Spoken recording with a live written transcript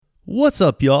What's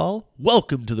up, y'all?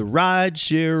 Welcome to the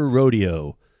Rideshare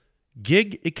Rodeo,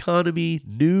 gig economy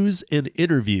news and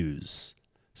interviews,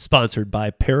 sponsored by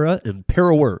Para and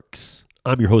ParaWorks.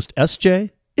 I'm your host,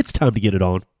 SJ. It's time to get it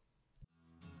on.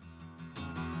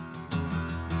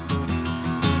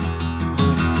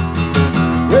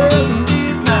 Well,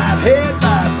 midnight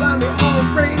headlight, blinded on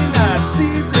a rainy night,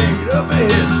 Steve laid up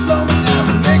ahead, slowing down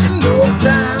and making no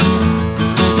time.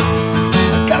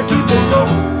 I gotta keep on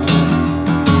rolling.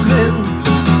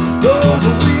 Those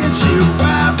are windshield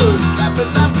wipers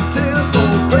slapping out the tempo,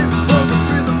 baby, put the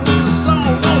rhythm with the song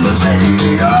on the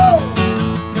radio.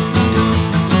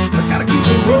 I gotta keep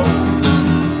on rolling.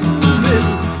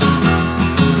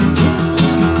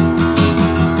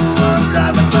 I'm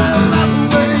driving my life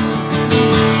away.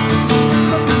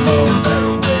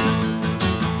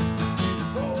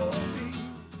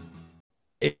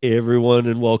 Hey, everyone,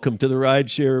 and welcome to the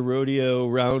Rideshare Rodeo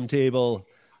Roundtable.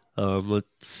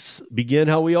 Let's begin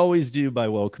how we always do by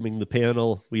welcoming the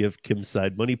panel. We have Kim's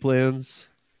Side Money Plans.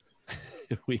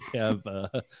 we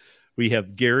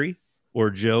have Gary,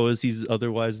 or Joe as he's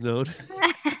otherwise known.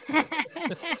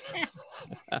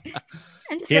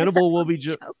 Hannibal will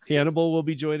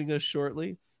be joining us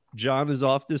shortly. John is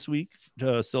off this week,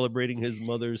 celebrating his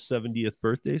mother's 70th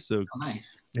birthday. So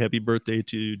nice. Happy birthday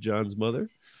to John's mother.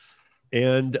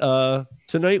 And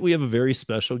tonight we have a very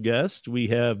special guest. We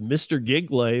have Mr. Gig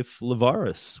Life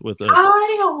Lavaris with us.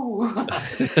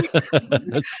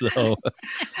 So,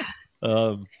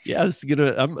 this is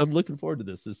gonna. I'm looking forward to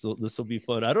this. This will be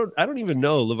fun. I don't even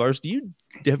know, Lavaris.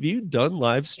 Have you done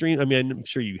live stream? I mean, I'm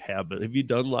sure you have, but have you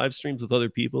done live streams with other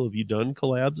people? Have you done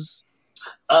collabs?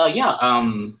 Yeah.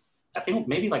 I think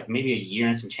maybe a year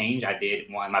and some change. I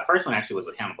did one. My first one actually was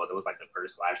with Hannibal. That was like the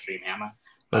first live stream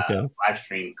live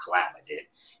stream collab I did,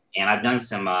 and I've done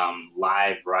some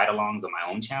live ride-alongs on my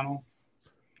own channel.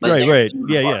 Right.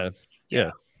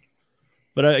 Yeah.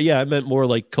 But I meant more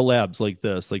like collabs like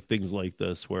this, like things like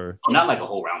this, where not like a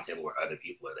whole round table where other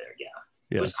people are there. Yeah.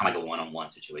 It was kind of like a one-on-one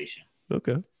situation.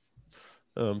 Okay.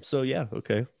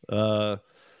 Okay.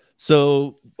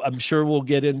 So I'm sure we'll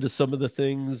get into some of the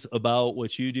things about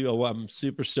what you do. Oh, I'm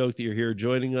super stoked that you're here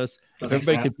joining us. If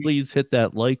everybody could please hit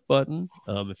that like button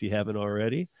if you haven't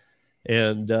already.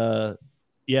 And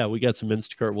we got some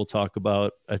Instacart we'll talk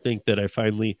about. I think that I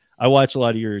watch a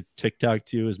lot of your TikTok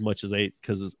too, as much as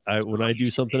when I do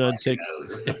something on TikTok,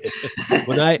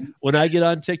 when I get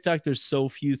on TikTok, there's so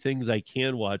few things I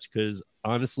can watch because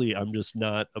honestly, I'm just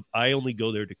not. I only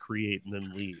go there to create and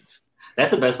then leave.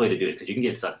 That's the best way to do it because you can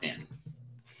get sucked in.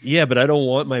 Yeah, but I don't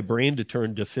want my brain to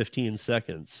turn to 15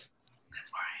 seconds.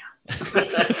 That's where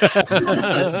I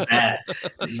am.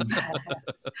 That's bad.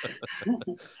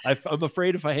 I'm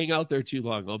afraid if I hang out there too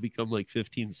long, I'll become like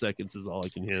 15 seconds is all I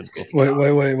can handle.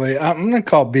 Wait. I'm going to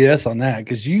call BS on that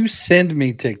because you send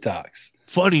me TikToks.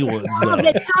 Funny ones, though.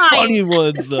 Funny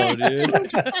ones, though,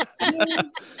 dude.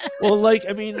 Well,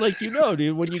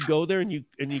 dude, when you go there and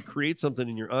you create something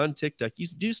and you're on TikTok, you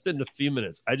do spend a few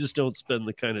minutes. I just don't spend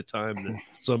the kind of time that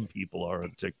some people are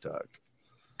on TikTok.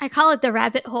 I call it the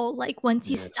rabbit hole. Like once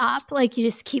you stop, like you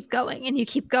just keep going and you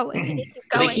keep going and you keep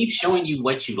going. They keep showing you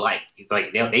what you like. It's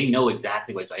like they know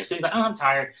exactly what you like. As soon as I'm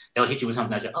tired, they'll hit you with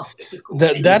something that's like, oh, this is cool.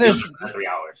 That is 3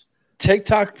 hours.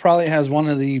 TikTok probably has one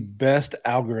of the best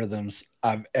algorithms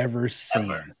I've ever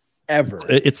seen. Ever.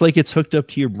 It's like it's hooked up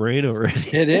to your brain already.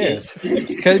 It is.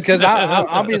 Because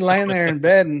I'll be laying there in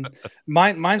bed and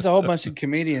mine's a whole bunch of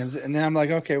comedians. And then I'm like,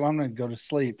 okay, well, I'm going to go to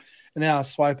sleep. And then I'll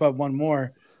swipe up one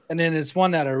more. And then it's one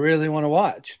that I really want to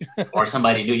watch. Or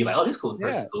somebody new, you're like, oh, this cool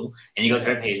person's cool. And you go to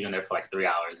their page, you're in there for like 3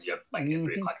 hours, and you're like at 3 o'clock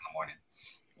in the morning.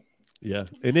 Yeah.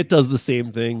 And it does the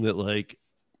same thing that like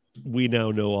we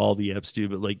now know all the apps do.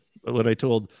 But like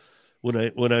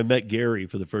when I met Gary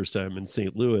for the first time in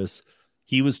St. Louis,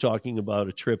 he was talking about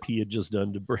a trip he had just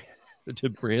done to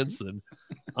Branson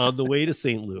on the way to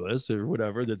St. Louis or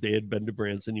whatever, that they had been to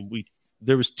Branson.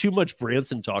 There was too much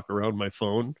Branson talk around my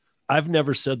phone. I've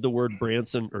never said the word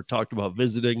Branson or talked about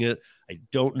visiting it. I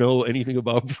don't know anything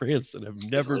about Branson. I've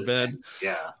never been.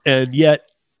 Yeah. And yet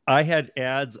I had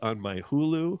ads on my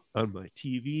Hulu, on my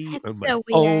TV, on my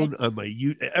phone, on my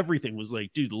YouTube. Everything was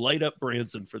like, dude, light up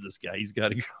Branson for this guy. He's got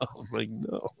to go. I'm like,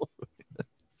 no.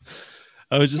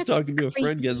 I was just talking to a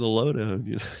friend getting the lowdown.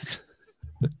 You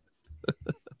know?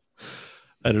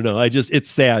 I don't know. It's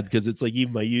sad because it's like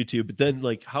even my YouTube. But then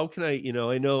like, how can I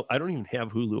know I don't even have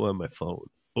Hulu on my phone.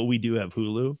 But we do have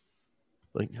Hulu.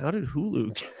 Like, how did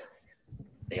Hulu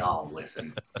They all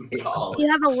listen. They all You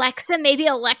listen. have Alexa. Maybe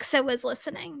Alexa was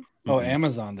listening. Oh,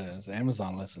 Amazon does.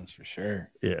 Amazon listens for sure.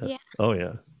 Yeah. Oh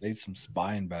yeah. They some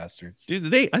spying bastards.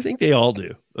 Dude, I think they all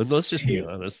do. And let's just be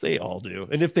honest, they all do.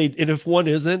 And if one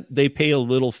isn't, they pay a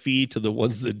little fee to the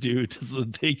ones that do so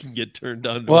that they can get turned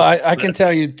on. Well, I can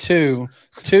tell you two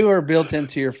are built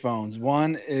into your phones.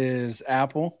 One is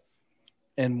Apple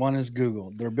and one is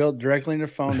Google. They're built directly in your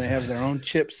phone. They have their own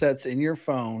chipsets in your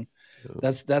phone.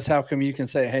 That's how come you can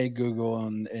say, hey, Google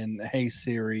and hey,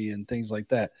 Siri and things like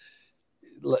that.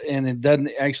 And it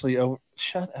doesn't actually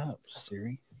shut up,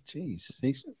 Siri. Jeez,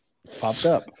 he's popped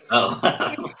up. Oh,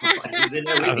 he's in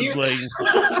there with you.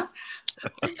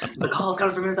 The call's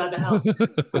coming from inside the house.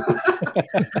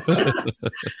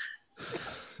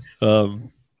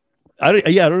 I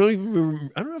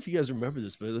don't know if you guys remember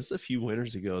this, but this was a few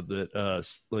winters ago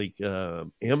that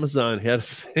Amazon had a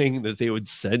thing that they would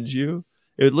send you.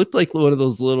 It looked like one of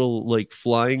those little like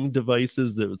flying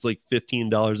devices that was like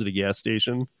 $15 at a gas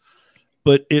station,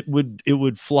 but it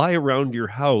would fly around your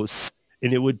house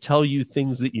and it would tell you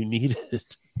things that you needed.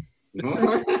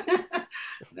 No,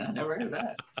 I never heard of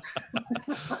that.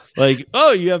 Like,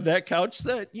 oh, you have that couch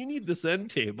set? You need this end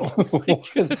table.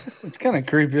 It's kind of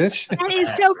creepy-ish. That is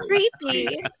so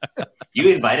creepy. You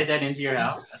invited that into your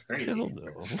house? That's crazy. Hell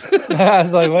no. I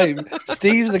was like, wait,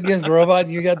 Steve's against robot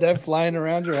and you got that flying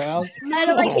around your house?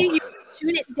 Not like you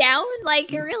shoot it down,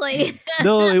 like really.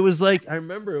 No, it was like, I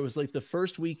remember it was like the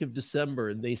first week of December,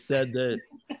 and they said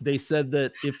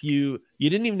that if you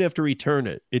didn't even have to return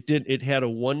it. It had a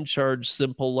one charge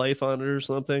simple life on it or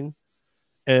something.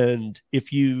 And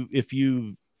if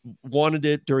you wanted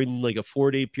it during like a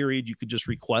 4-day period, you could just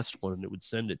request one and it would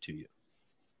send it to you.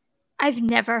 I've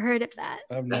never heard of that.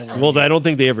 Well, I don't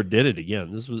think they ever did it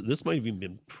again. This might have even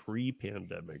been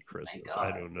pre-pandemic Christmas.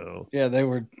 I don't know. Yeah,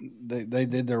 they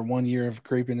did their 1 year of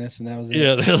creepiness and that was it.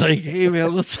 Yeah, they're like, hey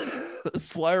man, let's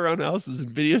fly around houses and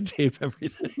videotape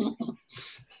everything.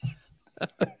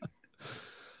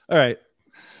 All right.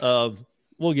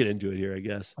 We'll get into it here, I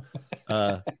guess.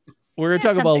 We're going to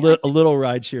talk about a little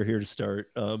rideshare here to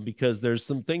start because there's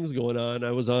some things going on.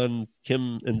 I was on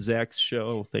Kim and Zach's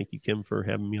show. Thank you, Kim, for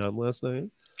having me on last night.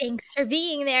 Thanks for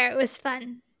being there. It was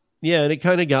fun. Yeah, and it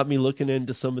kind of got me looking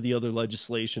into some of the other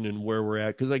legislation and where we're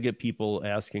at because I get people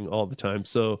asking all the time.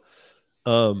 So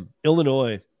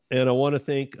Illinois, and I want to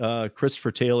thank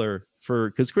Christopher Taylor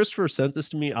because Christopher sent this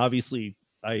to me. Obviously,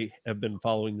 I have been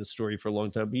following this story for a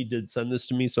long time. He did send this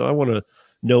to me, so I want to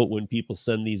note when people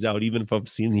send these out, even if I've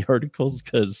seen the articles,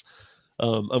 because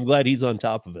I'm glad he's on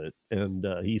top of it. And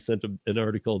he sent an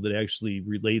article that actually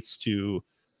relates to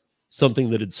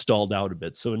something that had stalled out a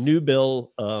bit. So a new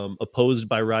bill opposed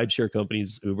by rideshare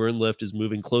companies, Uber and Lyft, is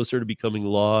moving closer to becoming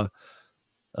law.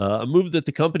 A move that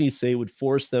the companies say would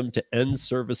force them to end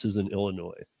services in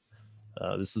Illinois.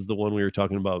 This is the one we were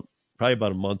talking about probably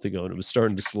about a month ago, and it was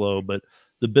starting to slow, but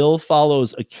the bill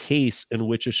follows a case in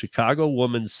which a Chicago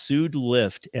woman sued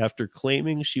Lyft after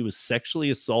claiming she was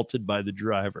sexually assaulted by the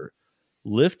driver.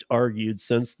 Lyft argued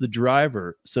since their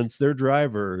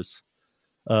drivers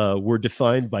were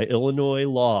defined by Illinois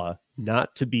law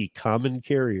not to be common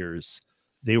carriers,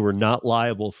 they were not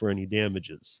liable for any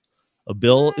damages. A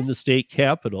bill in the state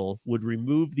capitol would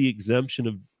remove the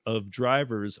exemption of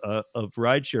drivers of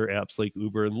rideshare apps like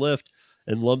Uber and Lyft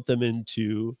and lump them in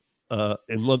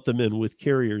with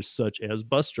carriers such as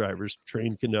bus drivers,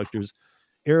 train conductors,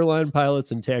 airline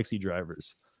pilots, and taxi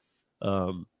drivers.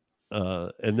 And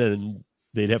then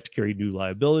they'd have to carry new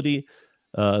liability.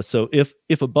 So if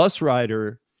a bus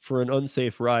rider for an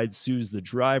unsafe ride sues the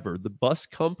driver, the bus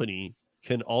company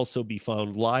can also be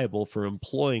found liable for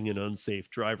employing an unsafe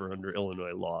driver under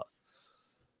Illinois law.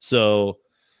 So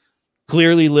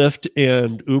clearly, Lyft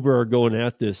and Uber are going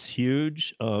at this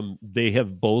huge. They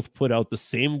have both put out the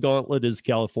same gauntlet as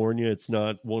California. It's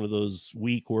not one of those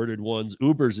weak-worded ones.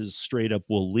 Uber's is straight up,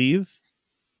 we'll leave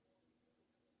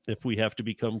if we have to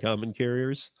become common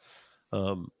carriers.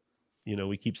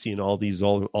 We keep seeing all these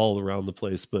all around the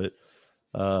place, but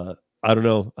I don't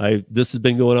know. This has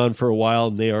been going on for a while,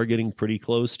 and they are getting pretty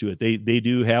close to it. They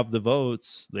do have the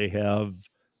votes. They have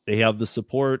the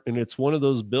support, and it's one of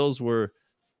those bills where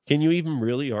can you even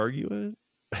really argue it?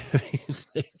 I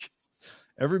mean,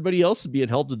 everybody else is being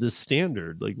held to this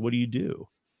standard. Like, what do you do?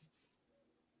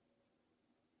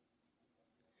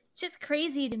 It's just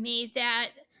crazy to me that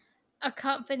a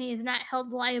company is not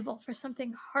held liable for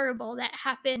something horrible that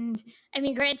happened. I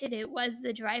mean, granted, it was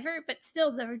the driver, but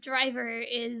still the driver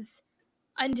is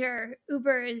under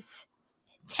Uber's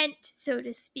tent, so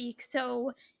to speak.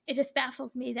 So it just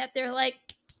baffles me that they're like,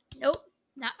 nope,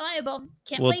 not liable.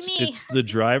 Can't blame me. It's the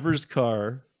driver's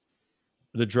car.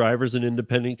 the driver's an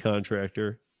independent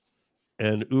contractor,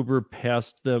 and Uber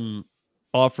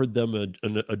offered them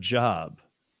a job.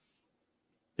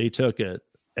 They took it.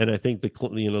 And I think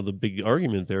the big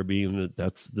argument there being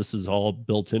that this is all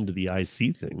built into the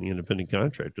IC thing, the independent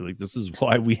contractor. Like, this is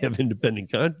why we have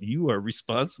independent you are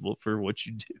responsible for what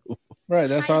you do. Right.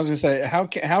 That's what I was gonna say.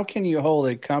 How can you hold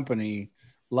a company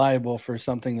liable for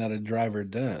something that a driver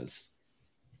does?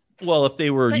 Well, if they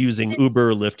were using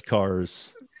Uber or Lyft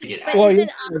cars. Well,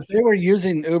 if they were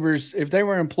using Ubers, if they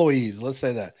were employees, let's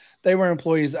say that they were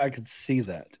employees, I could see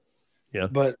that. Yeah.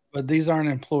 But these aren't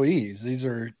employees. These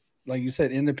are, like you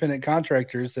said, independent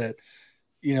contractors that,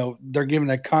 they're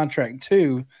given a contract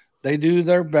to. They do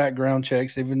their background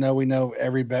checks, even though we know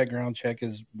every background check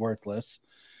is worthless.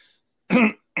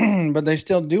 But they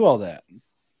still do all that.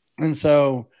 And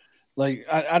so, like,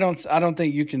 I don't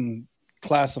think you can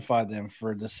classify them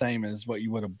for the same as what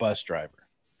you would a bus driver.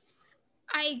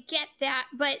 I get that,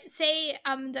 but say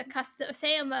I'm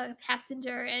a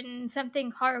passenger and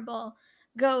something horrible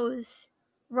goes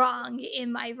wrong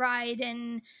in my ride,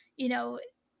 and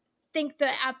think the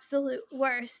absolute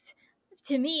worst.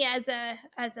 To me, as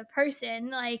a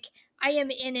person, like, I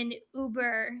am in an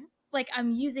Uber, like,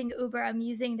 I'm using Uber, I'm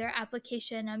using their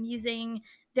application, I'm using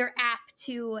their app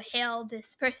to hail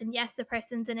this person. Yes, the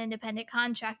person's an independent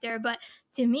contractor, but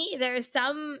to me, there's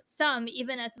some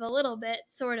even as a little bit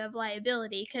sort of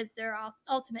liability, because they're all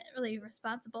ultimately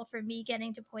responsible for me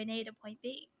getting to point A to point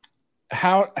B.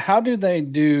 How do they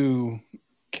do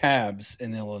cabs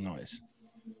in Illinois?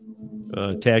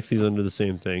 Taxis under the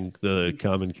same thing, the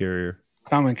common carrier.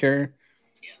 Common carrier?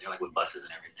 Yeah, they're like with buses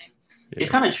and everything. Yeah.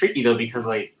 It's kind of tricky though, because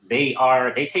like they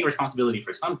take responsibility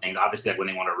for some things. Obviously, like when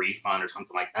they want a refund or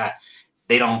something like that,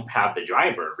 they don't have the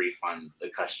driver refund the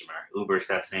customer. Uber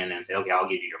steps in and say, okay, I'll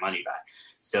give you your money back.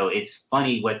 So it's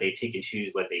funny what they pick and choose,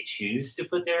 what they choose to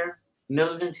put their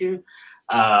nose into.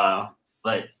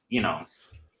 But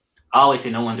I always say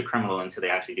no one's a criminal until they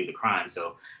actually do the crime.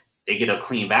 So they get a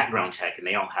clean background check and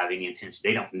they don't have any intention.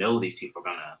 They don't know these people are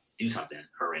going to do something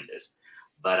horrendous.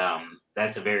 But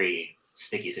that's a very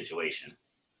sticky situation.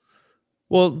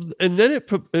 Well, and then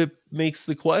it makes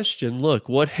the question, look,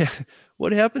 what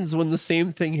happens when the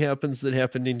same thing happens that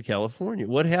happened in California?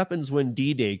 What happens when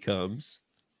D-Day comes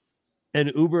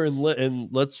and Uber and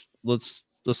let's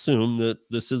assume that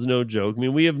this is no joke. I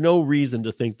mean, we have no reason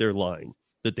to think they're lying,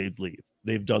 that they'd leave.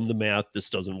 They've done the math. This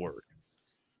doesn't work.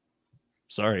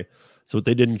 Sorry. That's what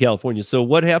they did in California. So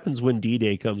what happens when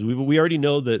D-Day comes? We already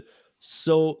know that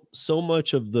so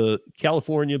much of the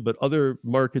California, but other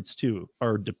markets too,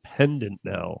 are dependent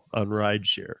now on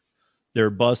rideshare. Their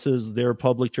buses, their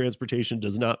public transportation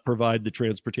does not provide the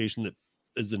transportation that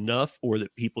is enough or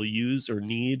that people use or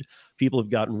need. People have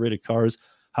gotten rid of cars.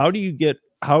 How do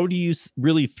you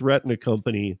really threaten a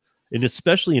company, and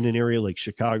especially in an area like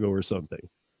Chicago or something,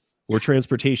 where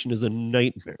transportation is a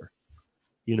nightmare?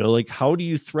 Like, how do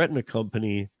you threaten a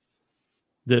company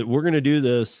that we're going to do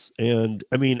this? And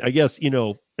I mean, I guess,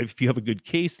 if you have a good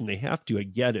case and they have to, I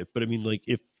get it. But I mean, like,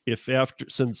 if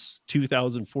since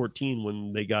 2014,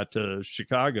 when they got to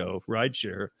Chicago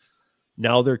rideshare,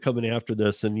 now they're coming after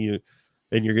this and you're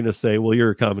going to say, well,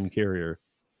 you're a common carrier.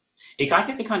 I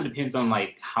guess it kind of depends on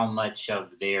like how much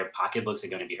of their pocketbooks are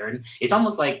going to be hurting. It's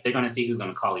almost like they're going to see who's going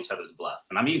to call each other's bluff.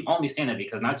 And I mean, only saying that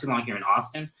because not too long here in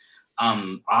Austin,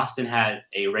 Austin had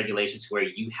a regulation to where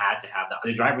you had to have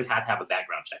the drivers had to have a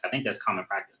background check. I think that's common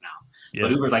practice now. Yeah.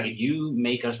 But Uber's like, if you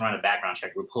make us run a background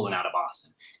check, we're pulling out of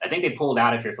Austin. I think they pulled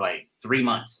out of here for like 3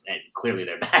 months, and clearly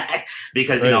they're back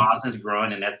because Austin's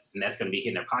growing, and that's going to be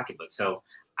hitting their pocketbook. So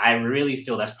I really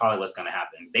feel that's probably what's going to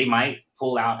happen. They might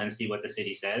pull out and see what the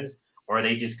city says, or are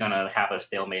they just going to have a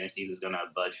stalemate and see who's going to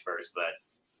budge first?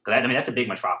 But I mean, that's a big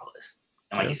metropolis,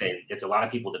 and like you said, it's a lot of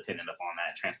people dependent upon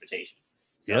that transportation.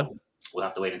 So we'll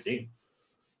have to wait and see.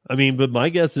 I mean, but my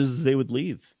guess is they would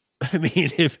leave. I mean,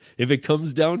 if it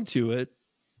comes down to it,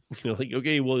 like,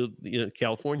 okay, well,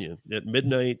 California at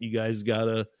midnight, you guys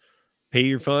gotta pay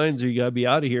your fines or you gotta be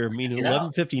out of here. I mean, at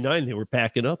 11:59, they were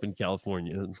packing up in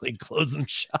California and like closing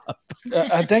shop.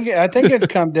 I think it'd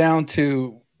come down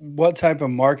to what type of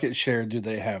market share do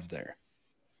they have there,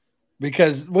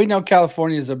 because we know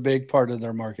California is a big part of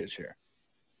their market share.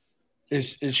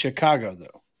 Is Chicago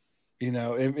though?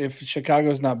 If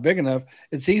Chicago's not big enough,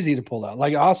 it's easy to pull out.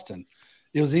 Like Austin,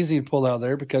 it was easy to pull out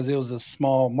there because it was a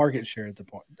small market share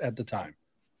at the time.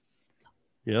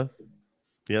 Yeah.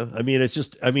 I mean,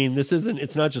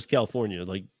 it's not just California.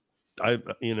 Like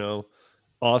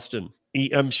Austin,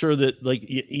 I'm sure that, like,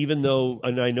 even though,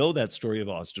 and I know that story of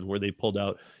Austin where they pulled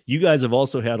out, you guys have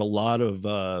also had a lot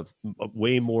of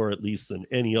way more, at least than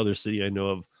any other city I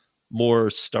know more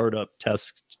startup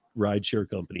test rideshare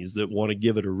companies that want to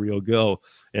give it a real go.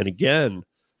 And again,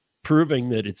 proving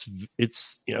that it's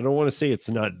I don't want to say it's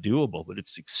not doable, but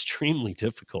it's extremely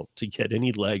difficult to get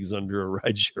any legs under a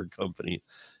rideshare company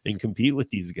and compete with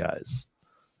these guys.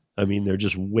 I mean, they're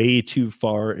just way too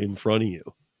far in front of you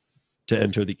to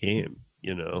enter the game.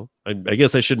 I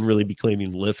guess I shouldn't really be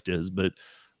claiming Lyft is, but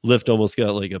Lyft almost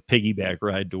got like a piggyback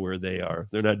ride to where they are.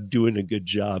 They're not doing a good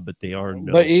job, but they are.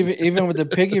 But even with the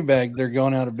piggyback, they're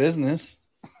going out of business.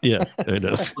 Yeah, I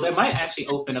know. Well, they might actually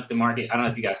open up the market. I don't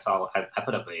know if you guys saw. I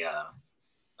put up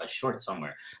a short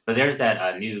somewhere, but there's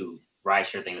that new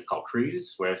rideshare thing that's called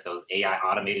Cruise, where it's those AI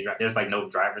automated. There's like no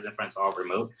drivers in front; it's all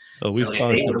remote. Oh, so if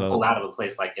they were to pull out of a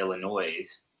place like Illinois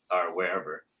or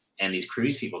wherever, and these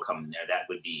cruise people come in there, that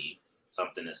would be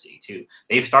something to see too.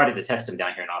 They've started to test them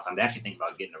down here in Austin. I'm actually thinking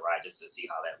about getting a ride just to see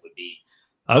how that would be.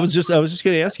 I was just going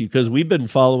to ask you, because we've been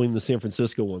following the San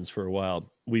Francisco ones for a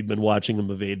while. We've been watching them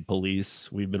evade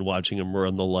police. We've been watching them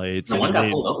run the lights. No one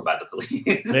got pulled over by the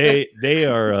police. they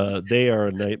are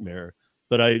a nightmare.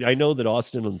 But I know that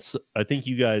Austin, I think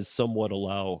you guys somewhat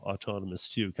allow autonomous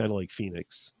too, kind of like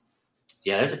Phoenix.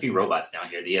 Yeah, there's a few robots down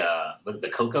here.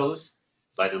 The Cocos,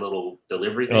 like the little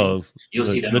delivery things. You'll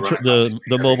see them.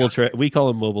 The mobile trash. We call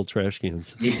them mobile trash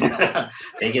cans. Yeah,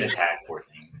 they get attacked, poor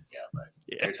things. Yeah, but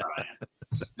they're trying.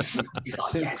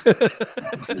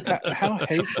 How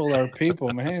hateful are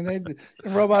people, man? The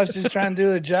robots just trying to do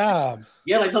their job.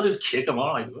 Yeah, like they'll just kick them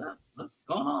all. Like, what's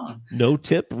going on? No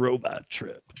tip robot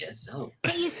trip. Guess so.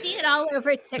 But you see it all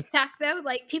over TikTok, though.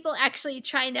 Like people actually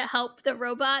trying to help the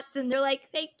robots, and they're like,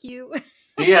 "Thank you."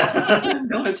 Yeah,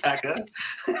 don't attack us.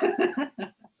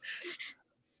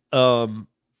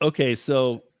 Okay,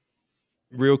 so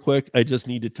real quick, I just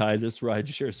need to tie this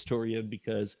rideshare story in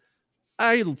because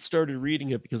I started reading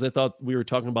it because I thought we were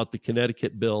talking about the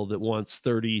Connecticut bill that wants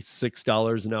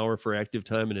 $36 an hour for active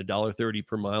time and $1.30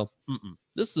 per mile.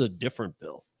 This is a different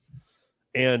bill.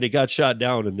 And it got shot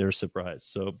down in their surprise.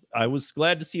 So I was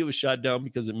glad to see it was shot down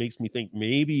because it makes me think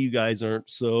maybe you guys aren't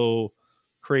so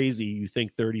crazy. You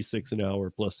think 36 an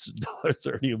hour plus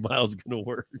 $1.30 a mile is going to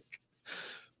work.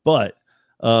 But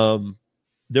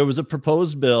there was a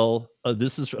proposed bill.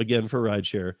 This is, again, for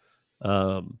rideshare.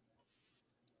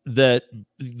 That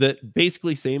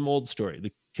basically same old story.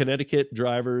 The Connecticut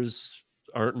drivers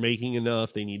aren't making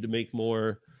enough. They need to make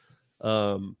more.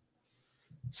 So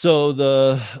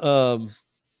the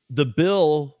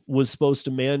bill was supposed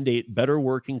to mandate better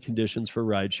working conditions for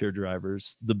rideshare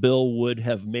drivers. The bill would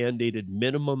have mandated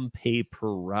minimum pay per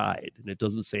ride, and it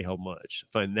doesn't say how much.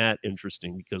 I find that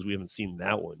interesting because we haven't seen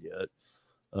that one yet.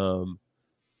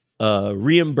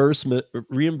 Reimbursement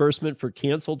for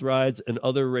canceled rides and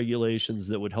other regulations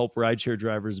that would help rideshare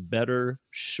drivers better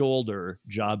shoulder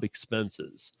job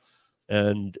expenses.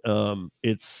 And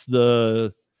it's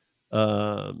the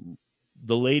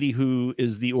lady who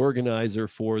is the organizer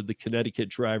for the Connecticut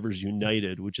Drivers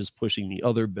United, which is pushing the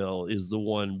other bill, is the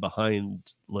one behind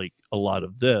like a lot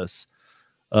of this.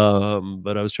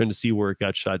 But I was trying to see where it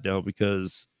got shot down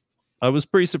because I was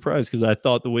pretty surprised because I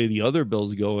thought the way the other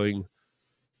bill's going,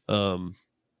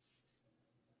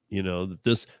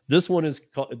 this one is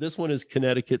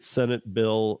Connecticut Senate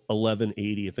Bill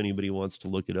 1180. If anybody wants to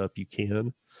look it up, you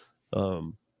can.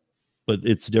 But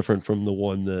it's different from the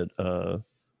one that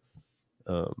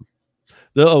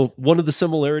one of the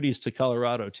similarities to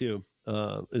Colorado too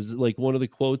is like one of the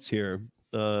quotes here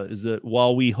is that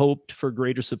while we hoped for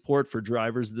greater support for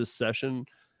drivers this session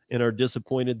and are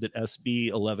disappointed that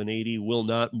SB 1180 will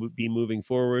not be moving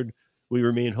forward, we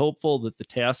remain hopeful that the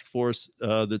task force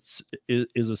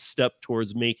is a step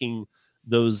towards making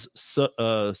those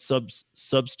substantive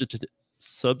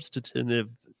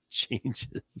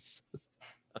changes.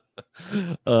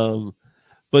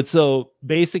 But so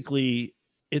basically,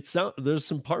 there's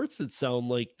some parts that sound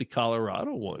like the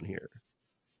Colorado one here.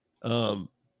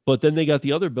 But then they got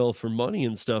the other bill for money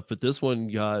and stuff, but this one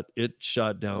got it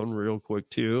shot down real quick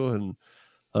too.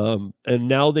 And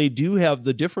now they do have,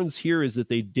 the difference here is that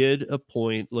they did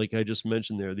appoint, like I just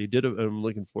mentioned there, they did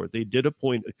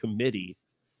appoint a committee.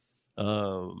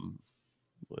 So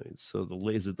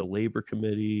is it the labor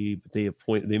committee? But they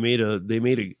made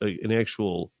an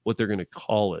actual, what they're going to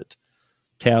call it,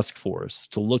 task force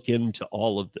to look into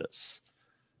all of this.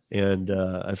 And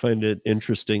I find it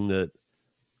interesting that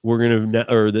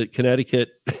that Connecticut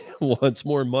wants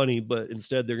more money, but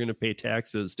instead they're going to pay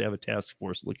taxes to have a task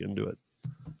force look into it.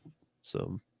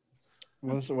 So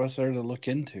what's there to look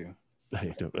into?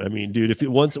 I mean, dude,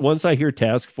 once I hear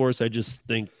task force, I just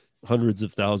think hundreds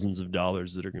of thousands of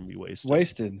dollars that are going to be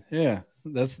wasted. Yeah,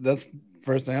 that's the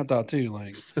first thing I thought too.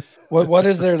 Like, what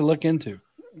is there to look into?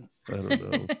 I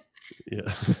don't know.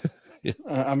 Yeah. Yeah.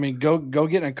 I mean, go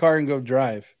get in a car and go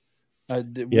drive.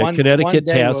 Connecticut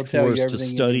Task Force to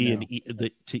study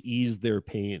and to ease their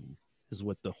pain is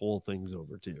what the whole thing's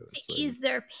over to. It's to ease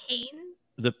their pain?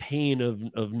 The pain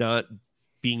of not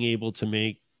being able to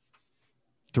make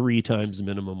 3 times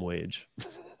minimum wage.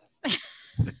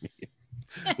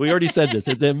 We already said this.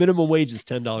 The minimum wage is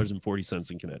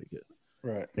 $10.40 in Connecticut.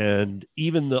 Right. And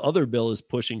even the other bill is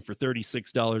pushing for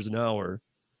 $36 an hour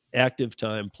active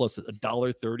time plus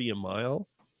 $1.30 a mile.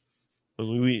 I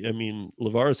mean,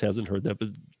 Lavaris hasn't heard that, but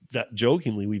that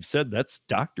jokingly we've said that's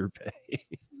doctor pay.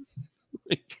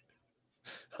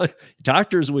 Like,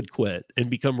 doctors would quit and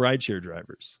become rideshare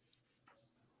drivers.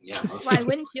 Yeah. Why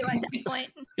wouldn't you at that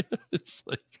point? It's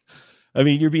like, I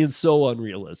mean, you're being so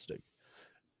unrealistic.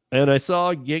 And I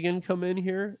saw Gigan come in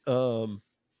here.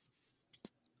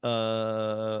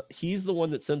 He's the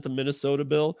one that sent the Minnesota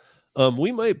bill.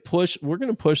 We're going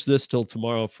to push this till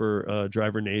tomorrow for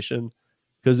Driver Nation,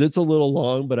 because it's a little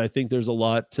long, but I think there's a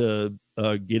lot to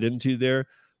get into there.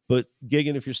 But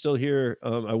Gigan, if you're still here,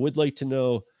 I would like to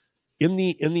know, in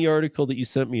the article that you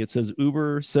sent me, it says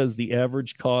Uber says the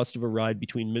average cost of a ride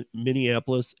between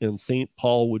Minneapolis and St.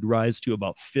 Paul would rise to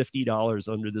about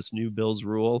 $50 under this new bill's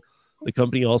rule. The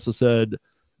company also said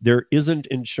there isn't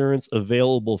insurance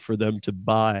available for them to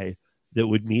buy that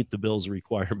would meet the bill's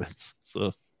requirements.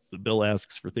 So the bill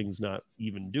asks for things not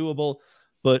even doable.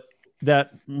 But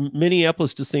that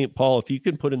Minneapolis to St. Paul, if you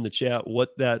can put in the chat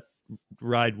what that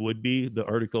ride would be, the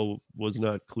article was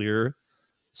not clear.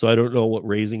 So I don't know what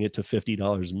raising it to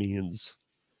 $50 means.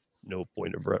 No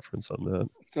point of reference on that.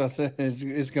 So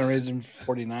it's going to raise them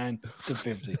 49 to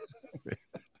 50.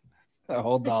 A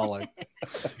whole $1.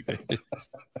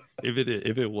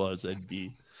 If it was, I'd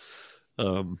be.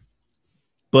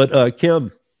 But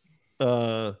Kim,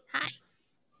 hi.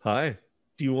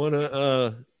 Do you want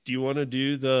to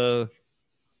do the?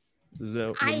 Is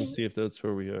that? Let me see if that's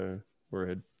where we are. Where I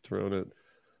had thrown it.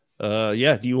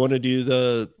 Yeah. Do you want to do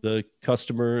the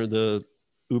customer, the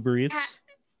Uber Eats?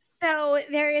 So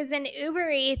there is an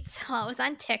Uber Eats. Well, it was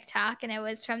on TikTok, and it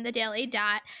was from the Daily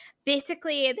Dot.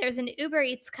 Basically, there's an Uber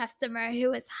Eats customer who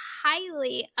was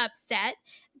highly upset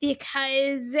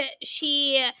because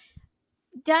she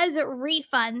does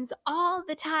refunds all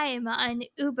the time on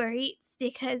Uber Eats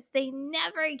because they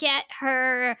never get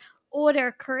her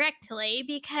order correctly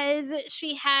because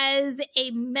she has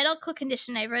a medical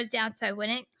condition. I wrote it down so I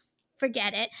wouldn't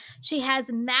forget it. She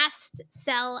has mast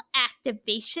cell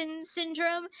activation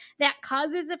syndrome that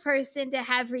causes a person to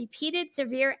have repeated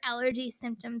severe allergy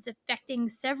symptoms affecting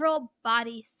several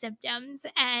body symptoms,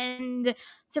 and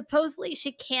supposedly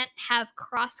she can't have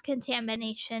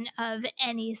cross-contamination of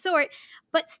any sort,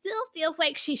 but still feels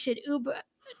like she should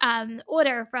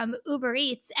order from Uber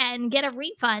Eats and get a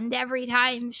refund every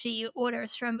time she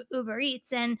orders from Uber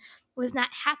Eats, and was not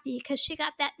happy because she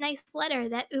got that nice letter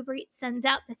that Uber Eats sends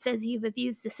out that says you've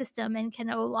abused the system and can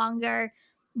no longer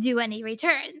do any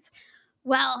returns.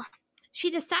 Well, she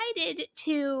decided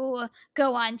to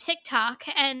go on TikTok,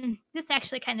 and this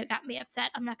actually kind of got me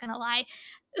upset, I'm not going to lie.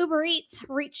 Uber Eats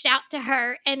reached out to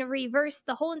her and reversed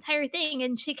the whole entire thing,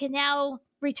 and she can now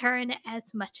return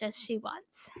as much as she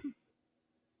wants.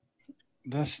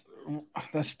 That's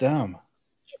dumb.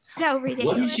 It's so ridiculous.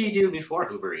 What did she do before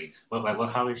Uber Eats?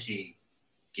 How is she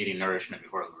getting nourishment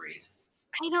before Uber Eats?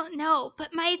 I don't know,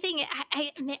 but my thing,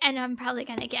 and I'm probably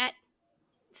gonna get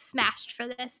smashed for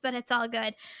this, but it's all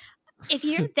good. If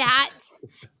you're that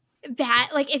bad,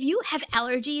 like if you have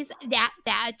allergies that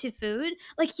bad to food,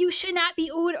 like you should not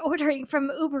be ordering from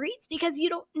Uber Eats because you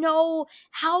don't know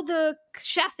how the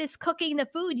chef is cooking the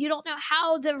food. You don't know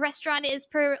how the restaurant is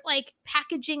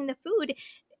packaging the food.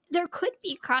 There could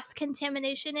be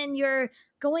cross-contamination, and you're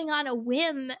going on a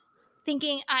whim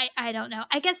thinking, I don't know.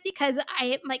 I guess because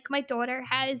my daughter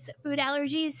has food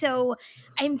allergies, so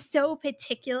I'm so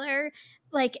particular.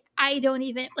 Like we don't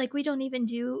even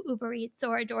do Uber Eats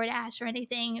or DoorDash or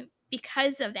anything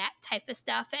because of that type of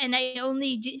stuff. And I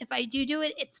only do, if I do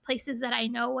it, it's places that I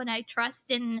know and I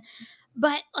trust.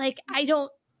 But I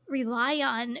don't rely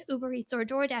on Uber Eats or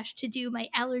DoorDash to do my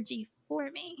allergy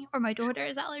for me or my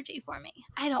daughter's allergy for me.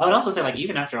 I would also say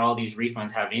even after all these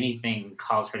refunds, have anything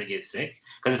caused her to get sick?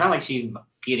 Because it's not like she's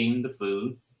getting the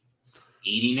food,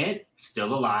 eating it,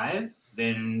 still alive,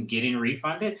 then getting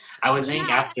refunded. I would think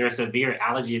after a severe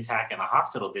allergy attack and a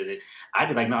hospital visit, I'd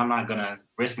be like, no, I'm not going to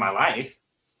risk my life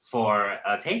for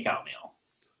a takeout meal.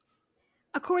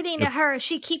 According to her,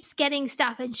 she keeps getting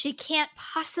stuff and she can't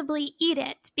possibly eat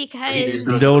it because...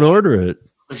 Don't order it.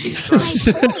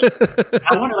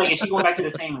 I wonder, like, is she going back to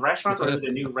the same restaurants or is it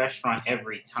a new restaurant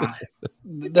every time?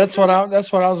 That's what I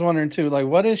was wondering too. Like,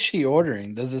 what is she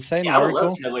ordering? Does it say in the article? I would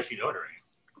love to know what she's ordering.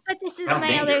 But this is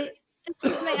my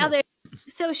other.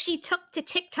 So she took to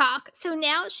TikTok. So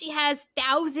now she has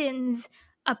thousands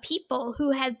of people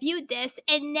who have viewed this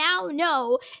and now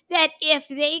know that if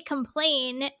they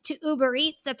complain to Uber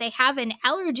Eats that they have an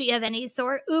allergy of any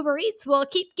sort, Uber Eats will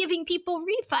keep giving people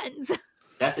refunds.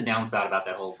 That's the downside about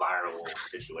that whole viral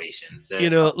situation.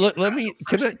 Can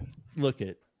I look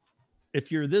at,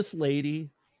 if you're this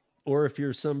lady, or if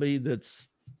you're somebody that's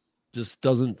just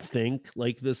doesn't think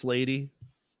like this lady,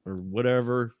 or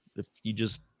whatever, if you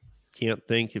just can't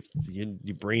think, if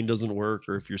your brain doesn't work,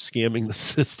 or if you're scamming the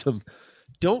system,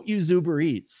 don't use Uber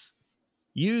Eats.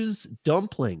 Use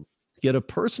Dumpling. Get a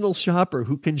personal shopper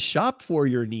who can shop for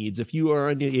your needs if you are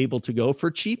unable to go,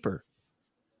 for cheaper.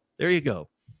 There you go.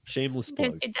 Shameless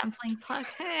plug. There's a Dumpling plug.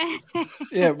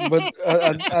 Yeah, but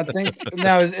I think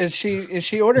now is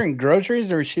she ordering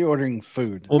groceries or is she ordering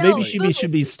food? Well, maybe she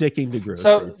should be sticking to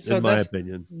groceries. In my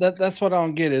opinion, that's what I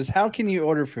don't get is how can you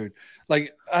order food?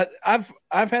 Like I've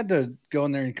had to go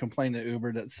in there and complain to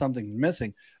Uber that something's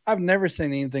missing. I've never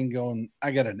seen anything going,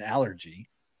 I got an allergy.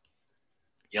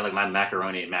 Yeah, like my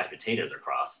macaroni and mashed potatoes are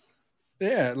crossed.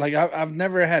 Yeah, like I've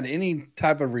never had any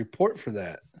type of report for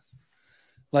that.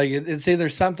 Like it's either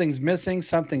something's missing,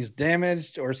 something's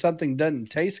damaged, or something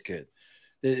doesn't taste good.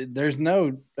 There's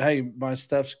no, hey, my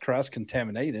stuff's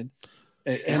cross-contaminated.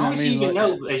 And I mean, she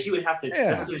know, she would have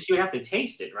to. She would have to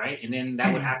taste it, right? And then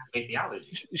that would activate the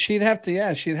allergy. She'd have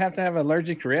to, she'd have to have an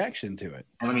allergic reaction to it.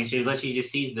 And I mean, she just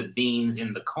sees the beans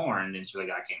in the corn, and she's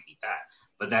like, I can't eat that.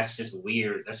 But that's just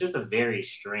weird. That's just a very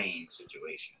strange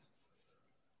situation.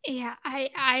 Yeah,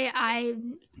 I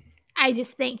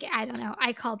just think, I don't know.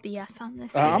 I call BS on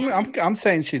this. I'm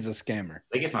saying she's a scammer.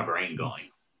 That gets my brain going.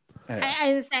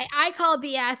 Yeah. I call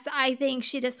BS. I think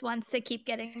she just wants to keep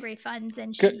getting refunds,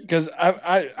 and because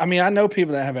I mean I know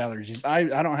people that have allergies. I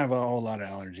don't have a whole lot of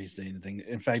allergies to anything.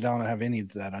 In fact, I don't have any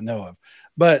that I know of.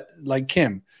 But like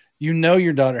Kim, you know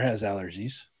your daughter has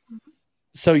allergies.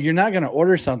 So you're not going to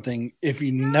order something if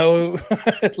you know,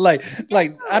 like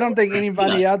I don't think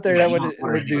anybody out there that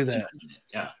would do that.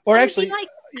 Yeah. Or actually, I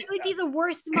would be the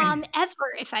worst mom ever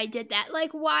if I did that.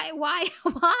 Like, why?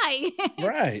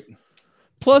 Right.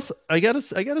 Plus, I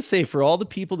gotta say, for all the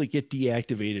people that get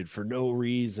deactivated for no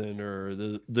reason, or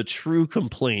the true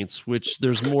complaints, which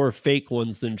there's more fake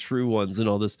ones than true ones and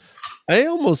all this, I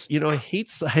almost, I hate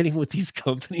siding with these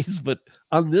companies, but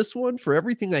on this one, for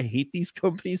everything I hate these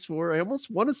companies for, I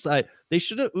almost want to side. They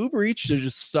should have, Uber Eats should have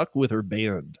just stuck with her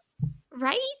banned.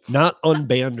 Right? Not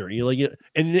unbanned her.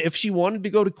 And if she wanted to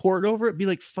go to court over it, be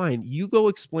like, fine, you go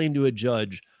explain to a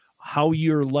judge how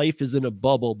your life is in a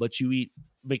bubble, but you eat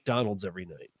McDonald's every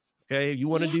night. Okay, you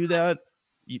want to do that?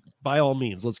 By all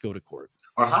means, let's go to court.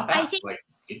 Or hop out.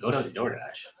 Go to the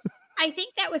DoorDash. I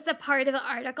think that was the part of the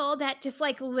article that just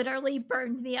literally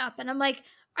burned me up, and I'm like,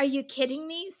 are you kidding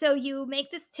me? So you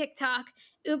make this TikTok,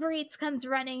 Uber Eats comes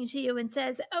running to you and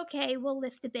says, okay, we'll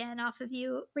lift the ban off of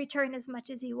you, return as much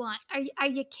as you want. Are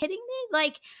you kidding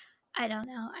me? I don't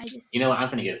know. I'm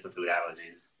gonna get some food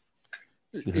allergies.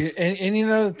 And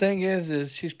the thing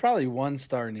is she's probably 1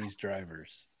 star in these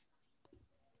drivers.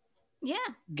 Yeah,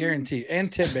 guaranteed.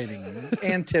 And tip baiting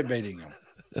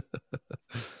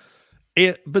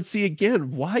them. But see,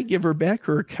 again, why give her back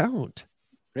her account?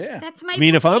 Yeah, that's my. I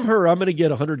mean, if I'm her, I'm going to get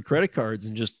 100 credit cards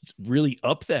and just really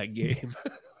up that game.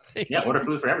 Yeah, order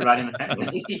food for everybody in the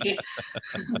family.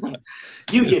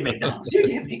 You get McDonald's. You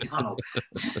get McDonald's.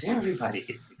 Just everybody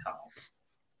gets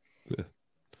McDonald's.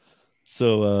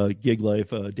 So, Gig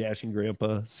Life, Dashing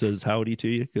Grandpa says howdy to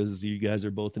you because you guys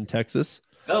are both in Texas.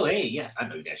 Oh, hey, yes, I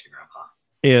know Dashing Grandpa.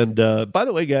 And by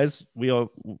the way, guys,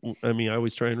 I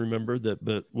always try and remember that,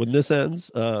 but when this ends,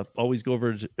 always go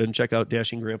over and check out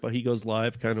Dashing Grandpa. He goes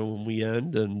live kind of when we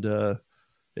end, and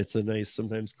it's a nice,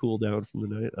 sometimes cool down from the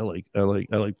night.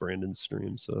 I like Brandon's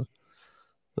stream, so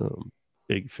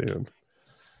big fan.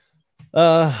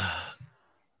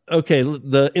 Okay,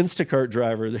 the Instacart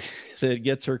driver that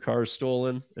gets her car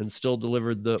stolen and still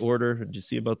delivered the order. Did you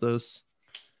see about this?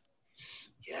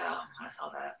 Yeah, I saw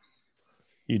that.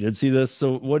 You did see this?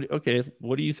 So what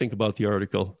do you think about the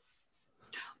article?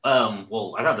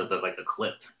 Well, I thought the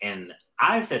clip, and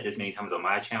I've said this many times on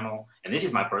my channel, and this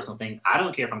is my personal things. I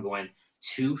don't care if I'm going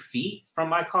 2 feet from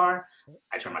my car.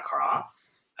 I turn my car off.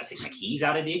 I take my keys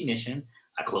out of the ignition.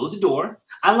 I close the door.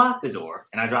 I lock the door,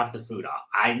 and I drop the food off.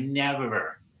 I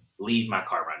never leave my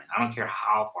car running. I don't care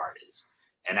how far it is.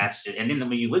 And that's just, and then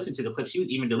when you listen to the clip, she was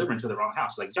even delivering to the wrong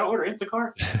house. She's like, did y'all order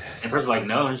Instacart? And the person's like,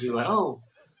 no. And she's like, oh,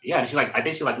 Yeah, and I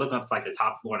think she like looking up to like the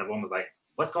top floor, and the woman was like,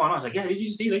 "What's going on?" She's like, "Yeah, did you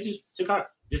see? They just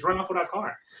run off with our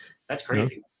car." That's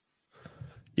crazy.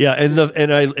 Yeah,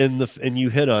 and you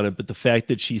hit on it, but the fact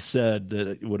that she said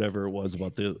that whatever it was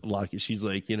about the lock, she's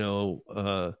like,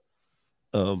 that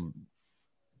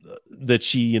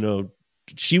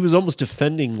she was almost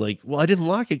defending, like, well, I didn't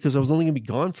lock it because I was only gonna be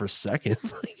gone for a second.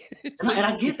 And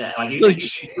I get that. Like, you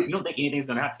don't think anything's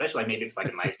gonna happen, especially like maybe it's like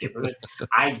a nice neighborhood.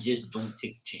 I just don't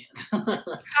take the chance.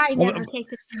 I never take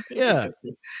the chance. Yeah,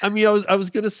 I mean, I was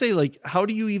gonna say, like, how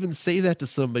do you even say that to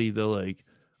somebody? They're like,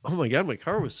 oh my god, my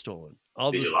car was stolen.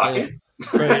 I'll Did just you lock it?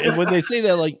 Right. And when they say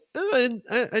that, like,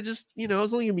 I just, I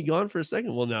was only gonna be gone for a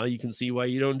second. Well, now you can see why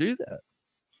you don't do that.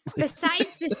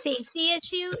 Besides the safety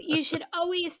issue, you should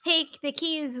always take the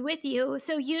keys with you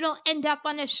so you don't end up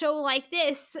on a show like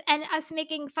this and us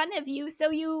making fun of you.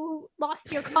 So you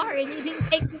lost your car and you didn't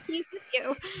take the keys with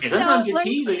you. And sometimes your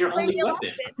keys are your only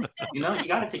weapon. You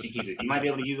got to take your keys with you. You might be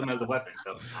able to use them as a weapon.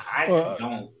 So I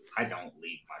don't leave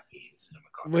my keys in my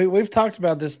car. We've talked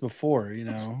about this before,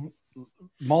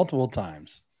 multiple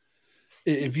times.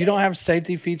 Stupid. If you don't have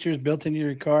safety features built into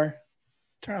your car,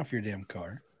 turn off your damn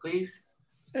car. Please.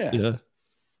 Yeah.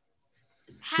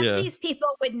 Half these people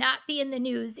would not be in the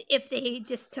news if they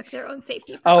just took their own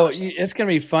safety precautions. Oh, it's going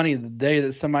to be funny the day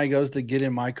that somebody goes to get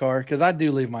in my car, because I do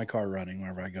leave my car running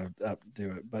whenever I go up to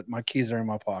do it, but my keys are in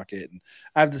my pocket. And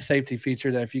I have the safety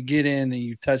feature that if you get in and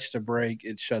you touch the brake,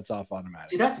 it shuts off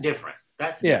automatically. See, that's different.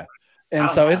 Different. And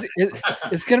so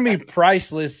it's going to be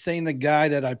priceless seeing the guy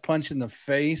that I punch in the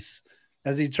face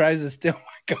as he tries to steal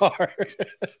my car.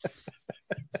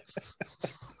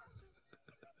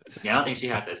 Yeah, I don't think she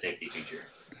had that safety feature.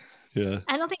 Yeah.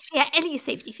 I don't think she had any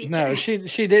safety feature. No, she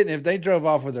didn't. If they drove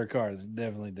off with their cars, they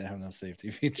definitely didn't have no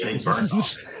safety feature. Yeah, they burned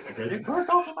off. They burned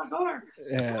off in my car.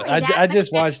 Yeah, I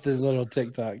just watched the little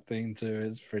TikTok thing too.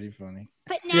 It's pretty funny.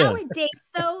 But nowadays,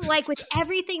 though, like with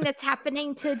everything that's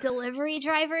happening to delivery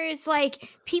drivers, like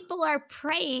people are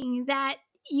praying that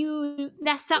you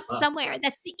mess up somewhere.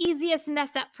 That's the easiest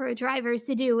mess up for drivers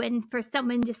to do, and for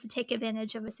someone just to take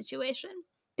advantage of a situation.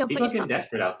 People get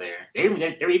desperate out there.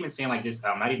 They're even saying like this.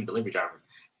 Not even delivery drivers.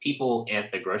 People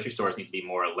at the grocery stores need to be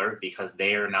more alert because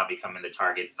they are now becoming the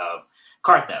targets of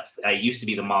car theft. It used to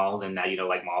be the malls, and now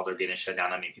like malls are getting shut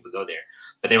down. I mean, people go there,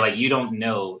 but they're like, you don't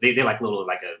know. They're like little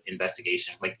like a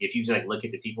investigation. Like if you just like look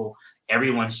at the people,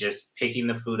 everyone's just picking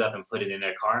the food up and put it in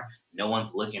their car. No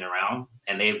one's looking around,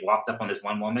 and they walked up on this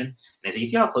one woman, and they said, "You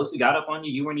see how close we got up on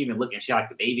you? You weren't even looking." She had like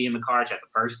the baby in the car. She had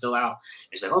the purse still out.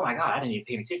 And she's like, "Oh my god, I didn't even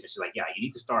pay attention." She's like, "Yeah, you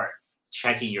need to start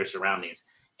checking your surroundings,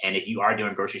 and if you are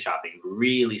doing grocery shopping,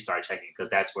 really start checking because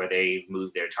that's where they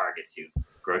move their targets to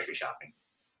grocery shopping."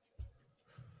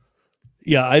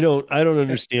 Yeah, I don't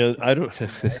understand. I don't.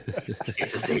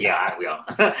 Yeah, we all.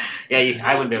 Yeah,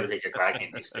 I wouldn't be able to take your car. I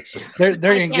can't do stick shift. They're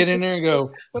gonna get in there and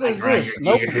go, "What is this?"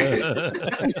 Nope.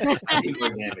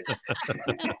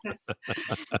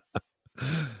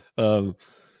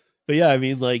 But yeah, I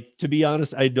mean, like, to be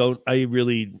honest, I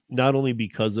really, not only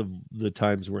because of the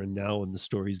times we're in now and the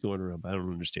stories going around, I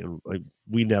don't understand. Like,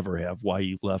 we never have why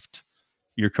you left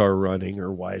your car running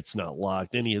or why it's not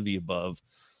locked, any of the above.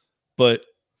 But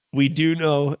we do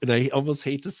know, and I almost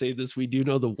hate to say this, we do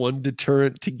know the one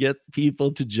deterrent to get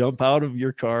people to jump out of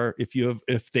your car if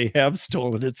they have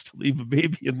stolen it's to leave a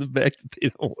baby in the back that they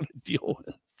don't want to deal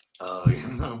with. Oh,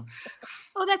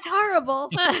 oh, that's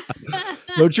horrible.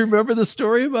 Don't you remember the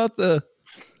story about the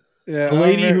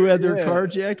lady who had their car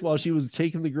jacked while she was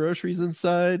taking the groceries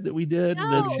inside that we did? No.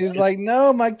 And then she was like,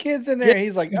 "No, my kid's in there."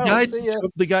 He's like,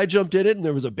 the guy jumped in it and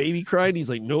there was a baby crying.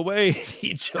 He's like, "No way."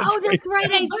 He jumped that's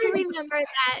right. I do remember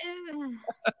that.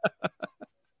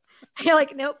 You're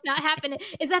like, nope, not happening.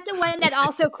 Is that the one that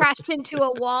also crashed into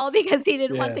a wall because he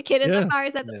didn't want the kid in the car?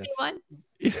 Is that the same one?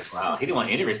 Wow, he didn't want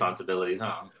any responsibilities,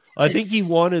 huh? I think he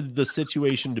wanted the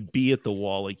situation to be at the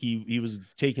wall. Like he was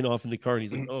taking off in the car and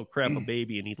he's like, "Oh crap, a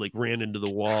baby!" And he like ran into the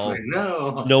wall,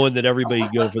 no, knowing that everybody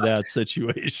go for that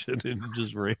situation and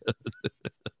just ran.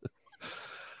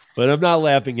 But I'm not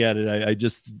laughing at it. I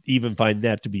just even find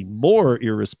that to be more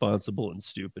irresponsible and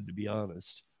stupid, to be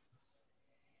honest.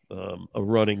 A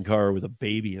running car with a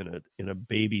baby in it, in a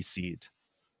baby seat,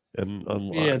 and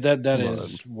unlocked. Yeah, that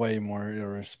is way more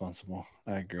irresponsible.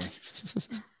 I agree.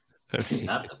 I mean,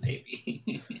 not the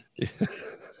baby.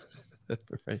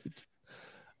 Right.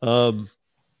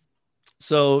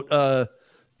 So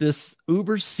this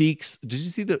Uber seeks, did you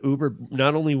see that Uber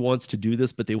not only wants to do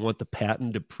this, but they want the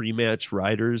patent to pre-match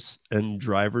riders and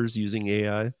drivers using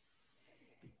AI?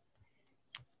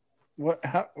 What?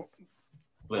 How?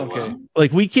 Okay.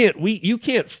 Like you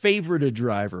can't favorite a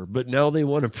driver, but now they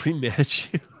want to pre-match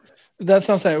you. That's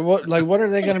what I'm saying. What are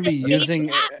they going to be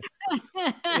using?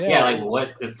 Yeah, like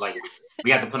what is like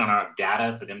we have to put on our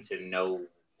data for them to know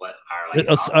what our like.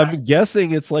 I'm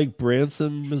guessing it's like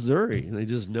Branson, Missouri. They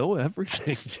just know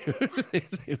everything, dude.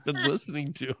 They've been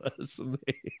listening to us, and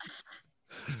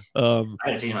I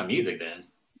had to change my music then.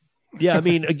 Yeah, I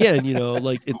mean, again,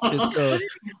 like it's Wait,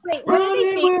 what are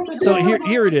they basing? So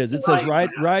here it is. It says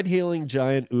ride-hailing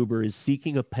giant Uber is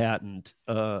seeking a patent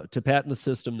to patent a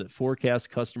system that forecasts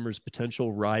customers'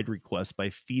 potential ride requests by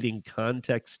feeding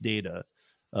context data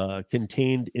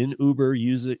contained in Uber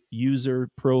user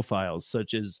profiles,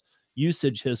 such as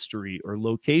usage history or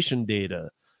location data,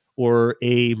 or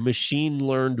a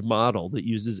machine-learned model that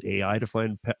uses AI to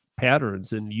find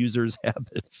patterns in users'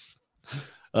 habits.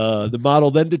 The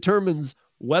model then determines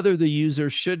whether the user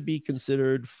should be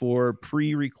considered for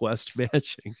pre-request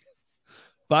matching,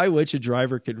 by which a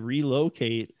driver can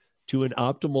relocate to an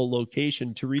optimal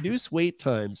location to reduce wait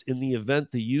times in the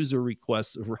event the user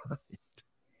requests a ride.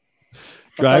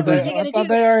 I thought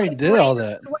they already did all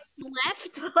that.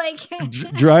 Left, like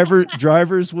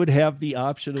drivers would have the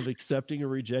option of accepting or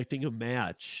rejecting a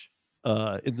match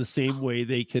in the same way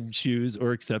they can choose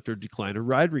or accept or decline a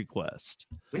ride request.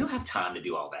 We don't have time to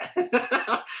do all that.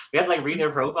 We have to like read their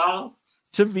profiles.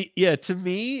 To me, it's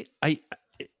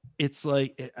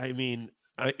like, I mean,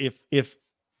 if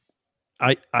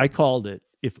I called it,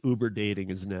 if Uber dating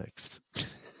is next.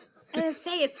 I was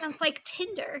gonna say, it sounds like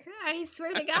Tinder. I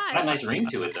swear to God. Got a nice ring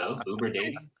to it though. Uber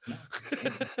dating.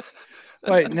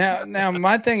 Wait, now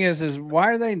my thing is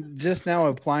why are they just now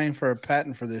applying for a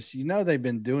patent for this? They've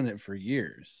been doing it for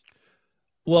years.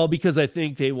 Well, because I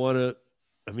think they want to.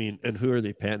 I mean, and who are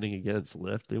they patenting against?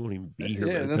 Lyft? They won't even be here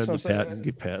by the time the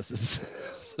patent passes.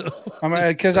 I mean,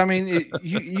 because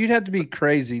you'd have to be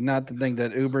crazy not to think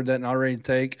that Uber doesn't already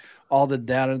take all the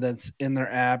data that's in their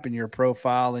app and your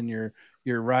profile and your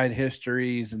ride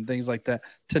histories and things like that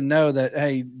to know that,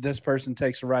 hey, this person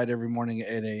takes a ride every morning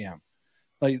at 8 a.m.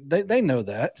 Like they know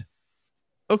that.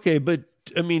 Okay, but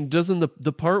I mean, doesn't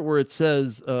the part where it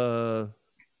says where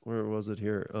was it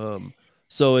here?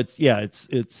 So it's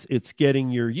getting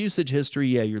your usage history,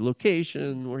 your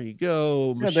location, where you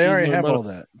go. Yeah, they already have all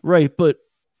that. Right, but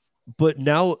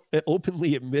now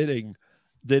openly admitting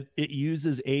that it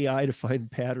uses AI to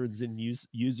find patterns in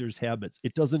users' habits.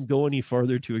 It doesn't go any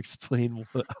farther to explain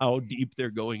how deep they're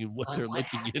going and what they're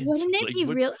looking into. Wouldn't it be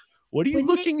real? What are you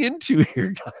looking into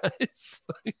here, guys?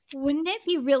 Wouldn't it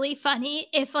be really funny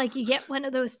if like you get one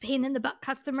of those pain in the butt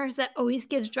customers that always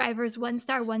gives drivers 1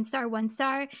 star, 1 star, 1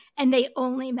 star, and they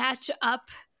only match up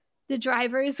the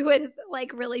drivers with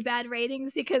like really bad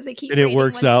ratings because they keep, and it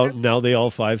works out. Now they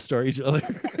all 5-star each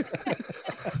other.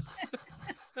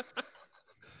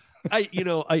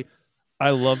 I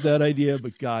love that idea,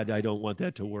 but God, I don't want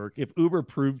that to work. If Uber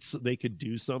proved they could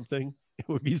do something, it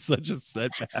would be such a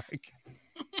setback.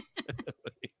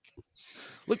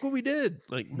 Look what we did.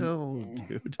 Like, no,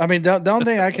 dude. I mean, the only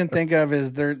thing I can think of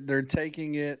is they're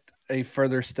taking it a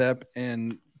further step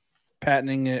and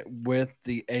patenting it with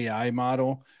the AI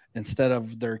model instead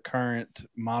of their current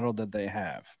model that they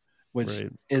have, which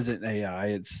isn't AI.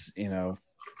 It's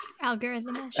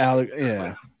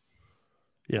algorithmic.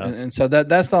 Yeah. And so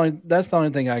that's the only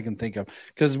thing I can think of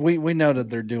because we know that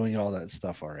they're doing all that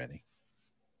stuff already.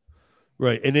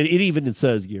 Right. And it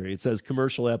says, Gary, it says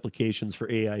commercial applications for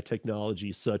AI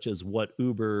technology, such as what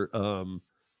Uber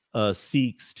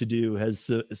seeks to do, has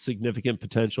significant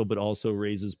potential, but also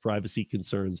raises privacy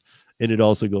concerns. And it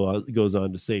also goes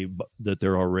on to say that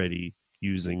they're already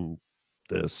using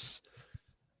this.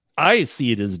 I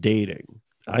see it as dating.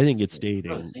 I think it's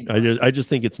dating. I just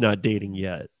think it's not dating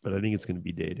yet, but I think it's going to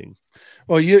be dating.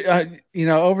 Well,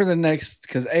 over the next,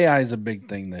 because AI is a big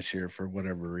thing this year for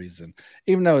whatever reason,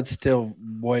 even though it's still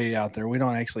way out there, we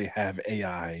don't actually have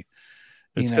AI.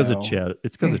 It's because of chat.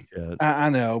 It's because of chat.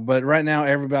 I know, but right now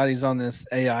everybody's on this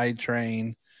AI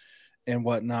train and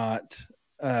whatnot.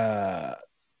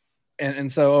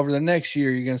 And so over the next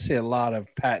year, you're going to see a lot of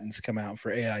patents come out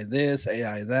for AI this,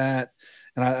 AI that.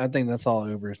 And I think that's all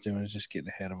Uber is doing is just getting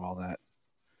ahead of all that.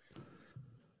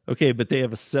 Okay, but they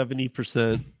have a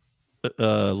 70%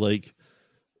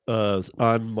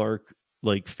 on mark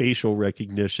like facial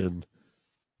recognition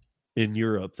in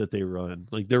Europe that they run.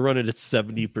 Like they're running at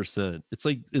 70%. It's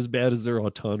like as bad as their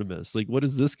autonomous. Like, what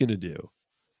is this going to do?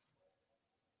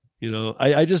 What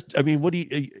are you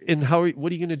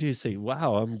going to do? Say,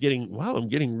 wow, I'm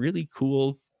getting really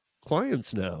cool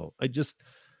clients now.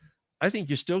 I think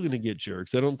you're still going to get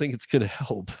jerks. I don't think it's going to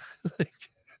help.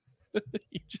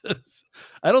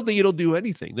 I don't think it'll do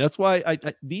anything. That's why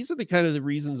these are the kind of the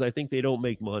reasons I think they don't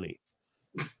make money.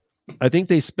 I think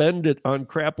they spend it on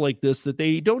crap like this that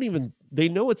they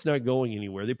know it's not going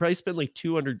anywhere. They probably spend like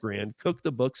 200 grand, cook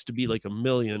the books to be like $1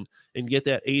 million, and get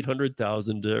that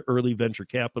 800,000 to early venture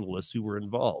capitalists who were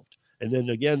involved. And then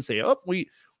again say,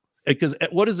 because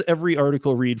what does every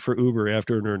article read for Uber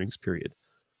after an earnings period?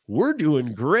 We're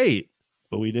doing great,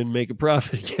 but we didn't make a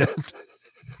profit again.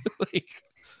 Like,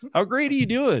 how great are you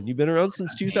doing? You've been around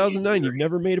since 2009. You've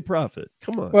never made a profit.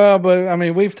 Come on. Well, but I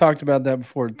mean, we've talked about that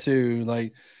before too.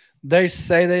 Like, they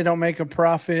say they don't make a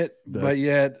profit, but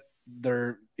yet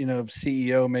their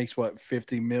CEO makes what,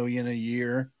 50 million a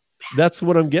year. That's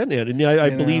what I'm getting at. And I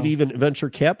believe even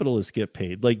venture capitalists get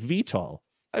paid, like Vitol.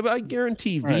 I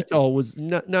guarantee Vitol was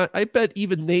not. I bet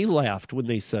even they laughed when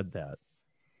they said that.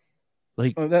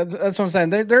 Like, that's what I'm saying.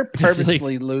 They're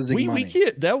purposely losing money. We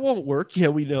can't. That won't work. Yeah,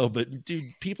 we know. But dude,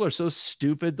 people are so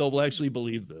stupid they'll actually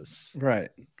believe this.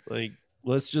 Right. Like,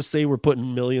 let's just say we're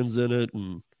putting millions in it,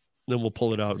 and then we'll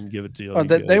pull it out and give it to you.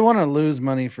 They want to lose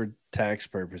money for tax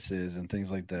purposes and things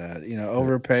like that.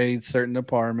 Overpaid certain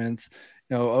departments.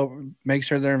 Make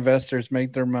sure their investors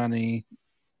make their money.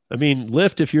 I mean,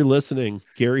 Lyft, if you're listening,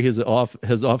 Gary has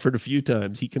offered a few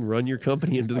times. He can run your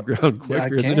company into the ground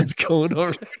quicker than it's going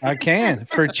on. I can,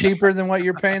 for cheaper than what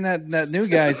you're paying that new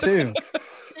guy too.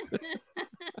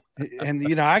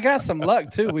 And I got some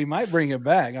luck too. We might bring it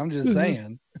back. I'm just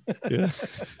saying. Yeah,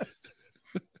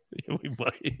 we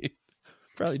might.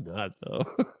 Probably not though.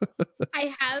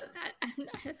 I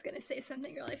was gonna say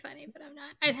something really funny, but I'm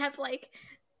not. I have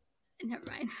never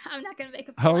mind. I'm not gonna make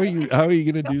a. How are you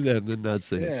gonna do that and then not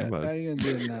say it? Come on. How are you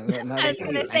gonna do that? I was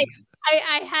gonna say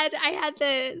I had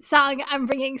the song "I'm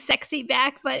Bringing Sexy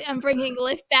Back," but I'm bringing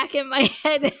Lyft back in my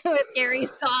head with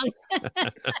Gary's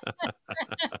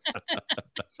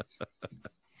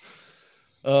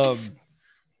song.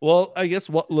 Well, I guess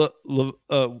Lavaris,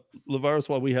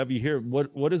 while we have you here,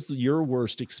 what is your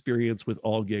worst experience with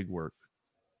all gig work?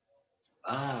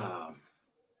 Now,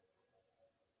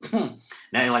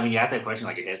 when you ask that question,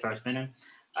 like your head starts spinning.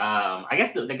 I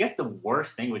guess the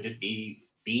worst thing would just be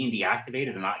being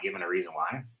deactivated and not given a reason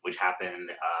why, which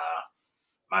happened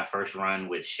my first run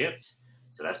with Shipped.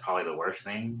 So that's probably the worst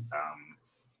thing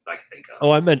I can think of.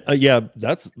 Oh, I meant yeah,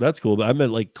 that's cool. But I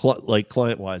meant like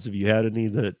client wise. Have you had any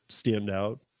that stand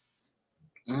out?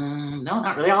 No,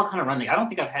 not really. I'll kind of run. I don't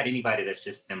think I've had anybody that's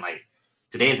just been like,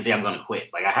 today is the day I'm going to quit.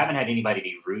 Like, I haven't had anybody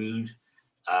be rude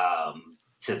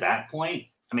to that point.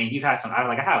 I mean, you've had some.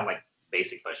 I have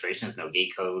basic frustrations, no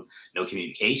gate code, no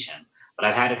communication. But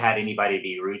I've had anybody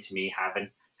be rude to me.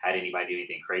 Haven't had anybody do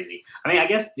anything crazy. I mean, I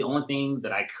guess the only thing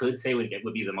that I could say would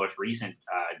be the most recent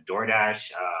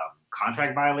DoorDash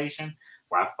contract violation,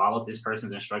 where I followed this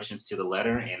person's instructions to the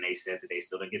letter, and they said that they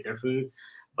still didn't get their food.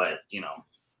 But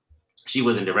she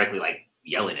wasn't directly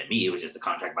yelling at me. It was just a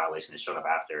contract violation that showed up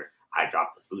after I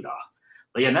dropped the food off.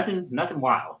 But yeah, nothing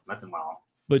wild.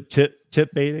 But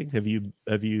tip baiting?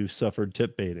 Have you suffered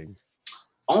tip baiting?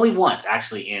 Only once,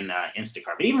 actually, in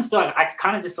Instacart. But even still, I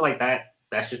kind of just feel like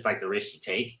that's just like the risk you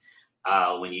take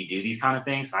when you do these kind of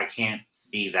things. So I can't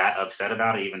be that upset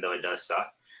about it, even though it does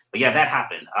suck. But yeah, that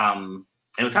happened.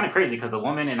 It was kind of crazy because the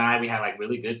woman and we had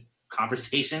really good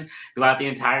conversation throughout the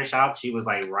entire shop. She was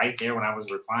right there when I was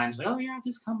replying. She's like, "Oh yeah,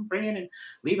 just come bring it and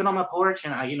leave it on my porch,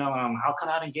 and I'll come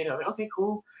out and get it." I was like, "Okay,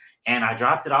 cool." And I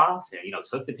dropped it off and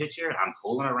took the picture. I'm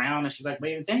pulling around and she's like,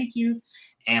 "Baby, thank you."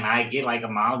 And I get a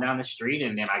mile down the street,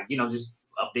 and then I just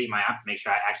update my app to make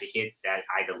sure I actually hit that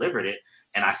I delivered it.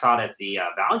 And I saw that the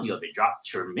value of it dropped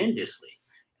tremendously.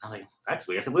 I was like, that's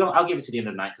weird. I said, well, I'll give it to the end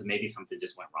of the night because maybe something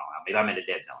just went wrong. Maybe I'm in a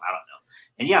dead zone. I don't know.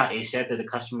 And yeah, it said that the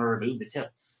customer removed the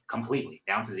tip completely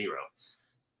down to zero.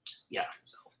 Yeah.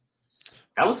 So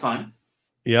that was fun.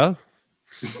 Yeah.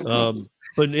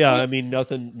 But yeah, I mean,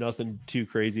 nothing too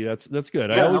crazy. That's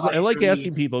good. Yeah, I like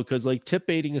asking people because tip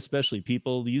baiting, especially,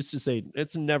 people used to say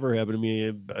it's never happened to me.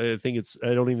 I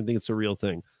don't even think it's a real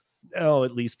thing. Now,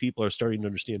 at least people are starting to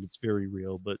understand it's very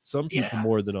real, but some people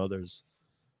more than others.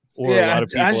 Or a lot of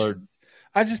people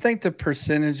I just think the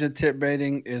percentage of tip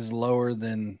baiting is lower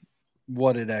than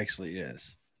what it actually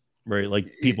is. Right.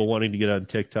 Like people wanting to get on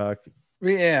TikTok.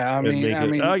 Yeah, I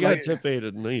mean, I got tip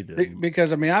baited. No, you didn't.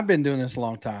 Because I've been doing this a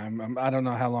long time. I don't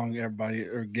know how long everybody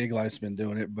or Gig Life's been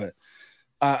doing it, but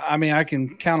I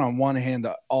can count on one hand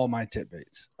all my tip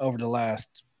baits over the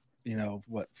last,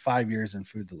 5 years in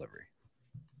food delivery.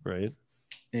 Right.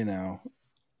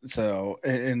 So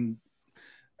and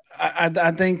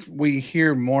I think we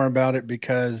hear more about it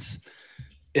because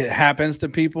it happens to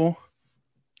people.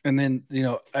 And then,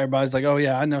 everybody's like, oh,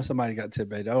 yeah, I know somebody got tip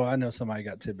baited. Oh, I know somebody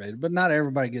got tip baited. But not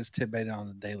everybody gets tip baited on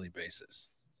a daily basis.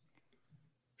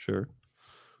 Sure.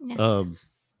 Yeah.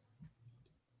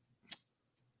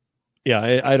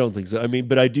 Yeah, I don't think so. I mean,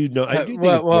 but I do know. I do think.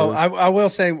 I will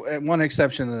say one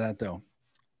exception to that though.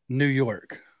 New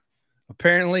York.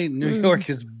 Apparently, New York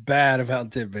is bad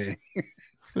about tip baiting.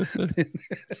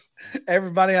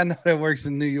 Everybody I know that works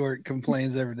in New York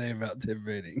complains every day about tip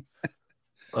baiting.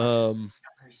 What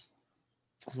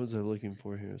was I looking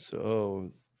for here?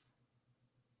 So,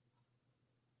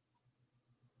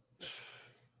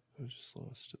 I just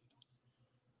lost it.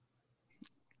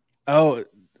 Oh,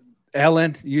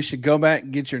 Ellen, you should go back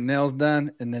and get your nails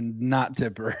done and then not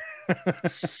tip her.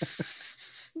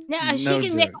 No, she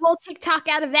can make a whole TikTok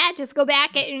out of that. Just go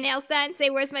back, get your nails done, say,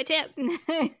 "Where's my tip?"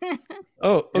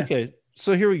 Oh, okay. Yeah.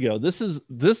 So here we go.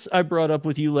 This I brought up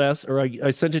with you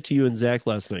I sent it to you and Zach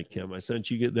last night, Kim. I sent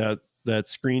you that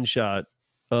screenshot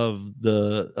of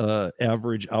the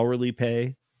average hourly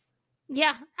pay.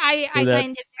 Yeah, I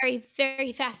find it very,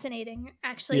 very fascinating,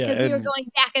 actually, because we were going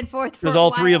back and forth because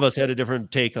all three of us had a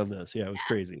different take on this. Yeah, it was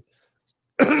crazy.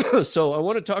 So I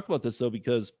want to talk about this though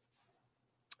because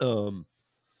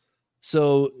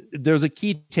so there's a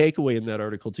key takeaway in that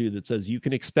article too that says you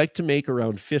can expect to make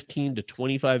around $15 to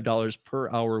 $25 per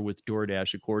hour with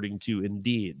DoorDash, according to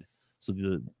Indeed. So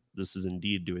this is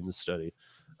Indeed doing the study.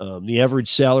 The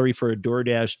average salary for a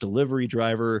DoorDash delivery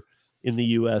driver in the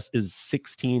U.S. is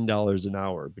 $16 an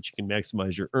hour, but you can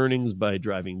maximize your earnings by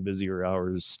driving busier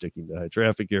hours, sticking to high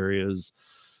traffic areas,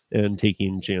 and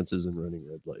taking chances and running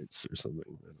red lights or something.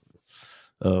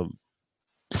 I don't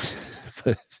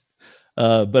know.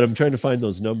 But I'm trying to find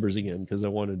those numbers again because I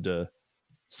wanted to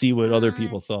see what other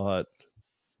people thought.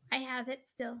 I have it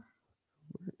still.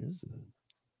 Where is it?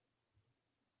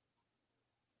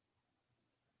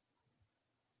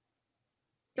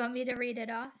 Do you want me to read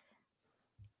it off?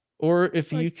 Or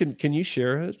if you can you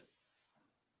share it?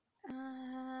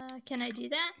 Can I do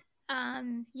that?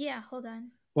 Yeah, hold on.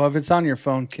 Well, if it's on your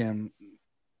phone, Kim.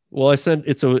 Well, it's an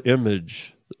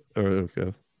image.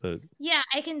 Okay. Yeah,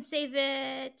 I can save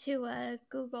it to a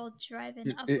Google Drive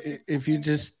and upload it. If you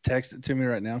just text it to me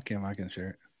right now, Kim, I can share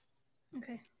it.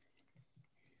 Okay.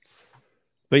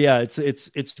 But yeah,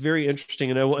 it's very interesting,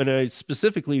 and I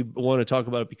specifically want to talk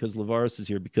about it because Lavaris is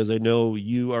here, because I know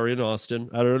you are in Austin.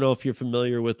 I don't know if you're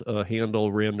familiar with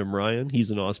handle Random Ryan. He's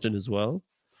in Austin as well.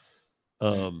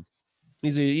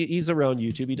 He's around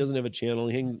YouTube. He doesn't have a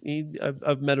channel.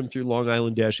 I've met him through Long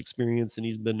Island Dash Experience, and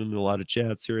he's been in a lot of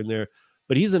chats here and there.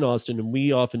 But he's in Austin, and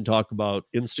we often talk about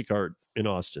Instacart in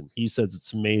Austin. He says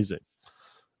it's amazing,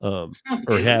 or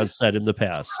has said in the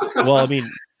past. Well, I mean,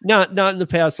 not in the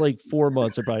past like 4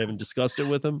 months. I probably haven't discussed it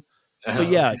with him. But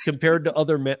yeah, compared to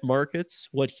other markets,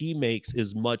 what he makes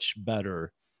is much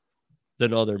better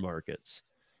than other markets.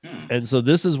 And so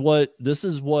this is what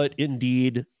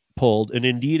Indeed pulled, and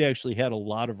Indeed actually had a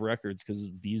lot of records because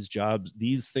these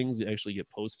things actually get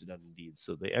posted on Indeed.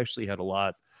 So they actually had a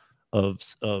lot of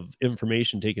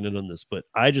information taken in on this. But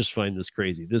I just find this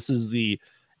crazy. This is the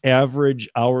average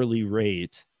hourly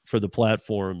rate for the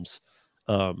platforms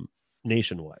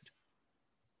nationwide.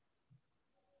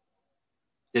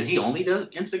 Does he only do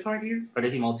Instacart here, or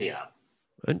does he multi-app?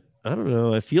 I don't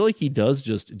know. I feel like he does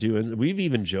just do it. We've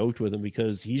even joked with him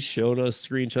because he's shown us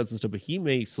screenshots and stuff, but he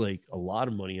makes like a lot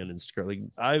of money on Instacart.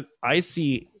 Like I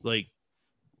see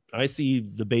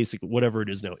the basic, whatever it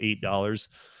is now, $8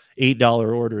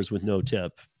 orders with no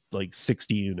tip, like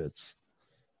 60 units.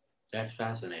 That's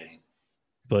fascinating.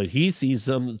 But he sees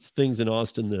some things in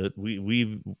Austin that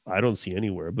I don't see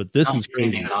anywhere. But this is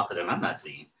crazy. In Austin, I'm not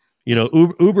seeing. You know,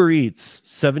 Uber Eats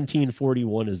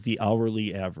 $17.41 is the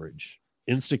hourly average.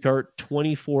 Instacart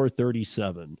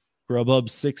 $24.37, Grubhub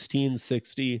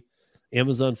 $16.60,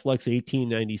 Amazon Flex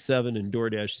 $18.97, and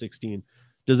DoorDash $16.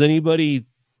 Does anybody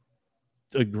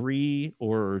agree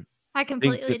or? I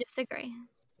completely disagree.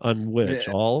 On which?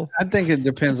 All? I think it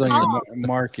depends on your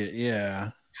market.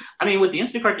 Yeah. I mean, with the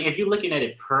Instacart thing, if you're looking at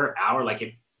it per hour, like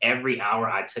if every hour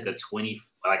I took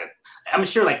I'm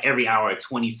sure like every hour a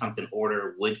 20 something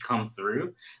order would come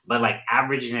through, but like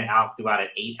averaging it out throughout an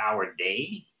 8-hour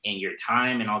day and your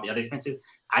time and all the other expenses,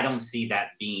 I don't see that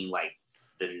being like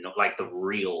the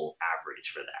real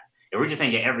average for that. If we're just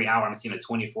saying every hour I'm seeing a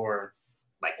 24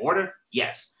 like order,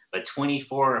 yes, but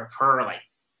 24 per like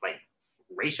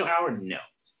ratio hour, no,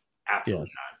 absolutely not.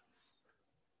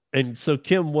 And so,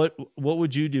 Kim, what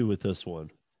would you do with this one?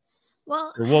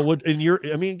 Well, or what would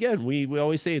again, we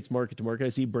always say it's market to market. I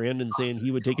see Brandon saying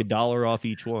he would take $1 off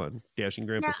each one. Dashing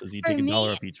Grandpa says he'd take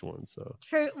 $1 off each one. So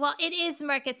it is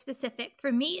market specific.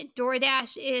 For me,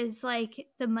 DoorDash is like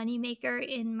the moneymaker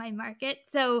in my market.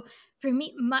 So for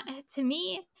me, to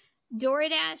me,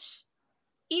 DoorDash,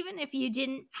 even if you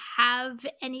didn't have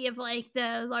any of like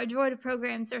the large order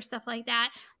programs or stuff like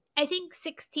that, I think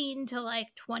 $16 to like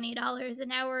 $20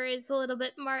 an hour is a little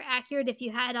bit more accurate. If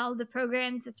you had all the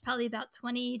programs, it's probably about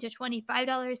 $20 to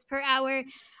 $25 per hour.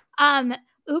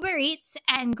 Uber Eats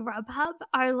and Grubhub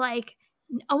are like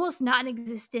almost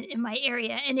non-existent in my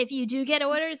area, and if you do get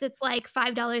orders, it's like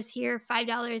 $5 here,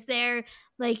 $5 there.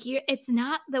 Like it's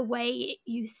not the way it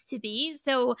used to be.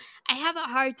 So I have a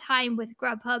hard time with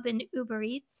Grubhub and Uber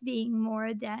Eats being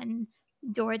more than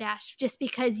DoorDash, just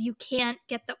because you can't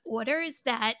get the orders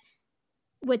that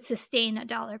would sustain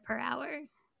 $1 per hour.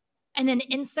 And then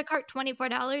Instacart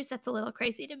 $24, that's a little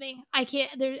crazy to me. I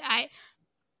can't there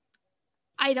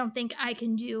I don't think I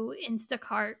can do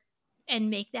Instacart and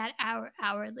make that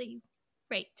hourly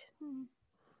rate.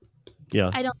 Yeah.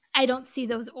 I don't see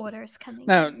those orders coming.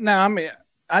 No, I mean,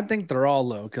 I think they're all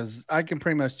low because I can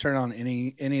pretty much turn on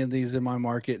any of these in my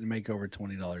market and make over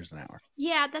 $20 an hour.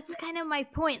 Yeah, that's kind of my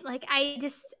point. Like I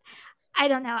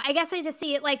don't know. I guess I just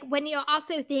see it like when you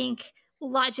also think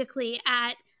logically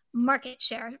at market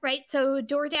share, right? So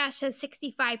DoorDash has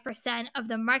 65% of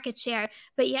the market share,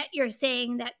 but yet you're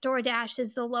saying that DoorDash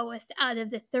is the lowest out of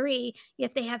the three,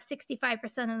 yet they have 65%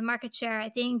 of the market share. I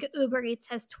think Uber Eats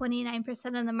has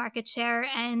 29% of the market share,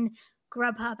 and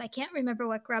Grubhub, I can't remember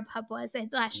what Grubhub was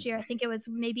last year. I think it was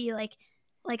maybe like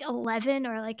 11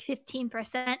 or like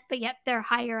 15%, but yet they're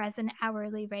higher as an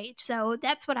hourly rate. So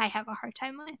that's what I have a hard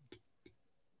time with.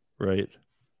 Right.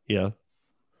 Yeah.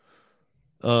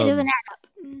 It doesn't add up.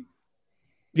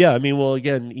 Yeah, I mean, well,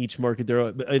 again, each market there,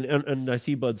 and I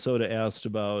see Bud Soda asked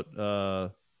about,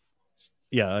 and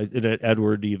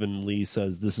Edward even Lee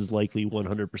says this is likely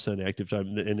 100% active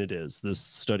time, and it is. This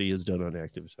study is done on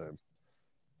active time.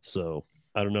 So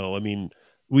I don't know. I mean,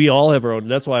 we all have our own.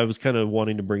 That's why I was kind of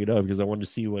wanting to bring it up, because I wanted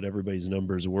to see what everybody's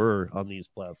numbers were on these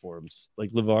platforms. Like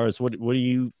Lavaris, what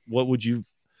would you?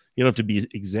 You don't have to be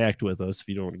exact with us if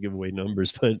you don't want to give away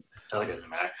numbers, but it doesn't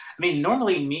matter. I mean,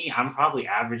 normally I'm probably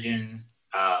averaging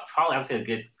I would say a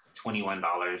good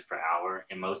 $21 per hour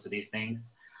in most of these things.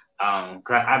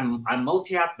 Cause I'm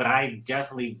multi-app, but I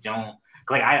definitely don't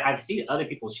like I've seen other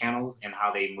people's channels and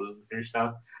how they move through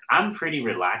stuff. I'm pretty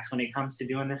relaxed when it comes to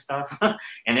doing this stuff.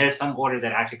 And there's some orders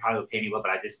that actually probably would pay me well,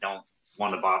 but I just don't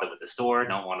want to bother with the store,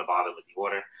 don't want to bother with the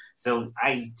order. So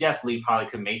I definitely probably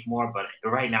could make more, but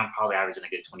right now I'm probably averaging a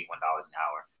good $21 an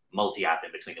hour, multi-app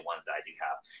in between the ones that I do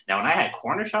have. Now, when I had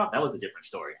Corner Shop, that was a different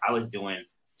story. I was doing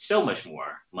so much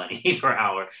more money per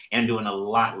hour and doing a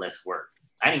lot less work.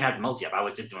 I didn't even have to multi-app. I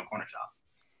was just doing Corner Shop.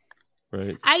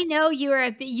 Right. I know you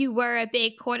were a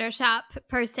big Corner Shop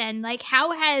person. Like,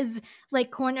 how has like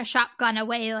Corner Shop gone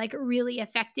away? Like, really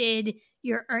affected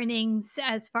your earnings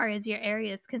as far as your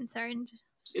area is concerned?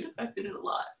 It affected it a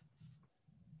lot.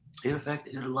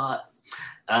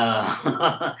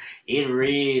 It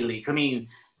really. I mean,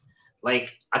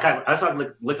 like I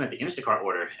started looking at the Instacart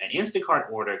order. An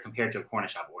Instacart order compared to a Corner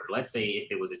Shop order. Let's say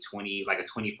if it was a $24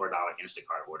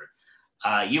 Instacart order,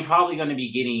 you're probably going to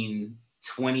be getting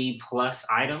 20 plus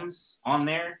items on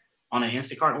there on an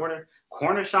Instacart order.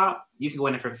 Corner Shop, you can go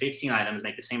in there for 15 items,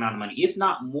 make the same amount of money, if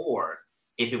not more,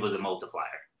 if it was a multiplier.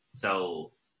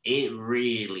 So it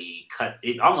really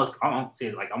almost cut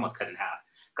in half.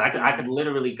 I could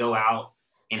literally go out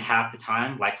in half the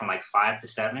time, like from like 5 to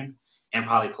 7, and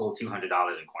probably pull $200 in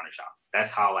Corner Shop.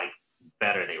 That's how like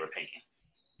better they were paying.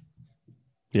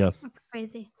 Yeah, that's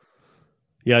crazy.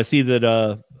 Yeah, I see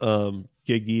that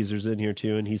Gig Geezer's in here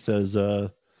too, and he says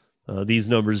these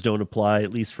numbers don't apply,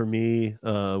 at least for me,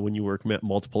 when you work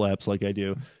multiple apps like I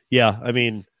do. Yeah, I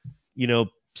mean,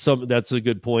 that's a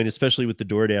good point, especially with the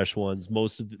DoorDash ones. A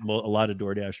lot of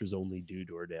DoorDashers only do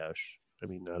DoorDash. I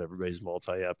mean, not everybody's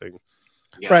multi-apping.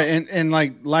 Yeah. Right, and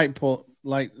like Light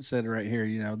said right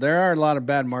here, there are a lot of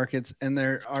bad markets, and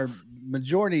there are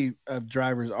majority of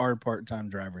drivers are part-time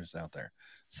drivers out there,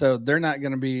 so they're not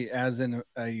going to be as in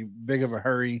a big of a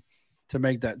hurry to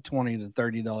make that $20 to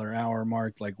 $30 hour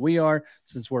mark like we are,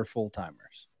 since we're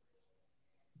full-timers.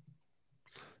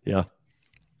 Yeah,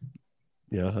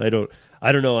 I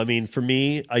don't know. I mean, for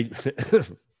me,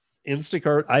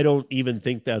 Instacart, I don't even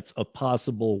think that's a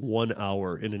possible 1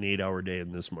 hour in an 8-hour day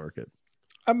in this market.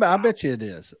 I bet you it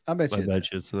is. I bet you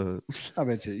it's not. I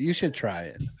bet you should try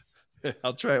it.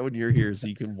 I'll try it when you're here so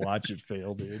you can watch it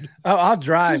fail, dude. Oh, I'll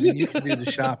drive and you can do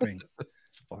the shopping.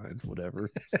 It's fine, whatever.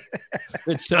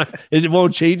 It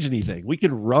won't change anything. We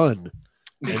can run.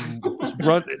 and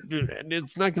run, and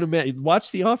it's not going to matter.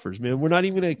 Watch the offers, man. We're not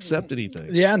even going to accept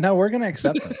anything. Yeah, no, we're going to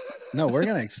accept them. No, we're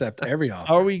going to accept every offer.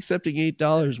 How are we accepting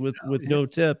 $8 with no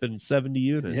tip and 70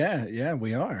 units? Yeah,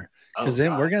 we are. Because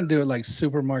then we're going to do it like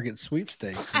supermarket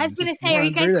sweepstakes. I was going to say, are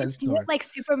you guys going to do it like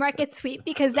supermarket sweep?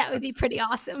 Because that would be pretty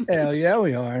awesome. Hell yeah,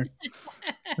 we are.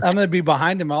 I'm going to be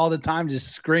behind him all the time, just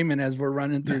screaming as we're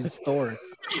running through the store.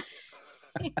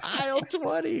 Aisle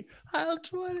 20.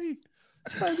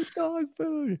 It's by the dog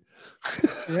food.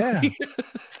 Yeah.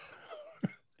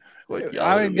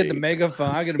 I would get the megaphone.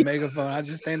 I get a megaphone. I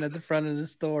just stand at the front of the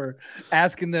store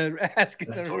asking the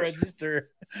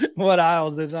register what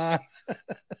aisles it's on.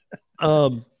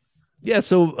 Yeah.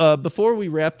 So before we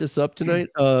wrap this up tonight,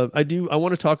 I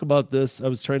want to talk about this. I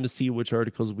was trying to see which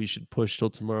articles we should push till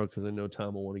tomorrow because I know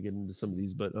Tom will want to get into some of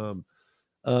these, but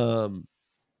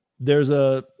there's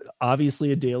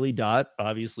obviously a Daily Dot.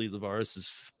 Obviously, Lavaris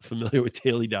is familiar with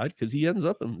Daily Dot because he ends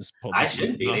up in this public. I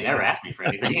shouldn't be. They never asked me for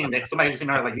anything. Somebody just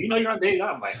like, you're on Daily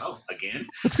Dot. I'm like, oh, again?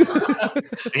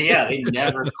 Yeah, they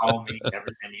never call me, never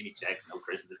send me any checks, no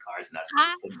Christmas cards,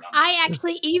 nothing. I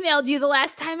actually emailed you the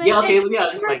last time. They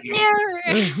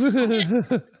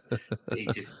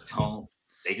just don't.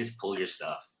 They just pull your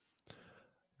stuff.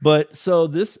 But so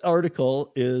this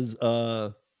article is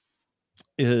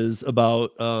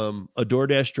about a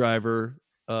DoorDash driver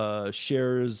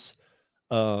shares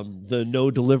the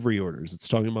no delivery orders. It's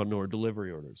talking about no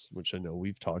delivery orders, which I know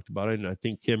we've talked about it, and I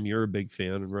think Kim, you're a big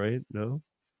fan, right? No?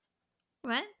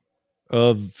 What?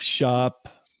 Of Shop.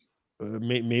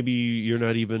 Maybe you're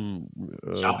not even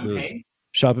Shop and Pay.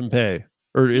 Shop and Pay,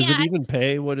 or is it even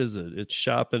Pay? What is it? It's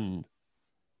Shop and.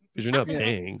 Because you're not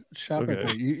paying. Shop and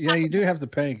pay. You do have to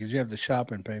pay because you have to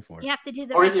shop and pay for it. You have to do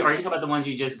the. Or are you talking about the ones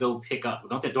you just go pick up?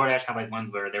 Don't the DoorDash have like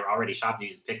ones where they're already shopped? You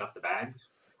just pick up the bags.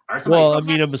 Well, I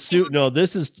mean, I'm assuming. No,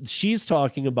 she's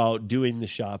talking about doing the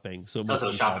shopping. So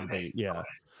shop and pay. Yeah, okay.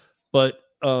 But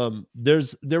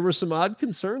there were some odd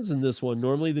concerns in this one.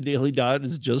 Normally, the Daily Dot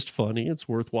is just funny. It's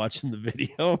worth watching the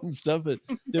video and stuff. But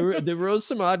there rose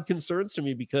some odd concerns to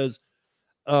me because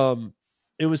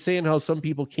it was saying how some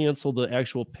people cancel the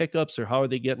actual pickups or how are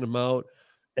they getting them out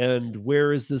and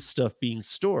where is this stuff being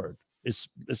stored,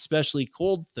 especially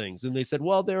cold things. And they said,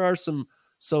 well, there are some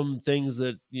things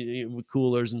that with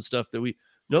coolers and stuff that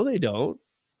no, they don't.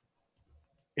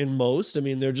 In most, I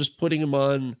mean, they're just putting them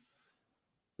on.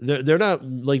 They're not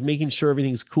like making sure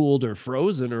everything's cooled or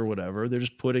frozen or whatever. They're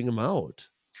just putting them out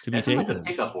to be taken. Like the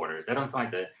pickup orders. That don't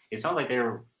sound like it sounds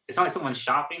like someone's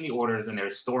shopping the orders and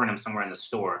they're storing them somewhere in the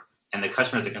store. And the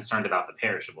customers are concerned about the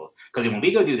perishables. Because when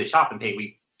we go do the shop and pay,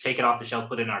 we take it off the shelf,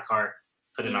 put it in our cart.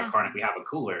 And if we have a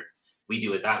cooler, we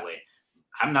do it that way.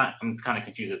 I'm kind of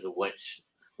confused as to which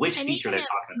feature they're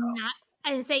talking about.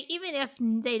 I'd say even if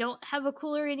they don't have a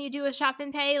cooler and you do a shop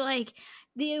and pay, like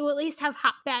they will at least have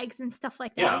hot bags and stuff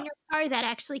like that in your car that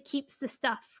actually keeps the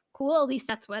stuff cool. At least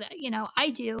that's what I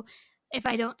do. If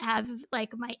I don't have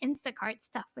like my Instacart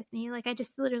stuff with me, like I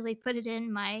just literally put it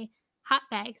in my hot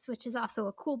bags, which is also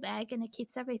a cool bag, and it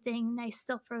keeps everything nice,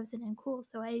 still frozen and cool.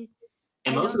 So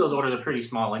most of those orders are pretty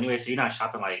small anyway, so you're not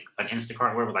shopping like an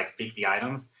Instacart order with like 50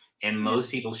 items. And most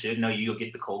people should know you'll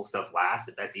get the cold stuff last,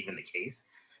 if that's even the case.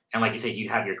 And like you said, you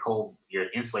have your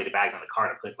insulated bags on the car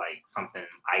to put like something,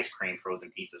 ice cream,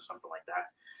 frozen pizza, or something like that.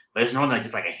 But there's normally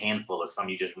just like a handful of some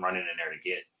you just run in there to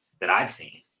get that I've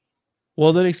seen.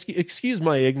 Well, then excuse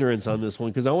my ignorance on this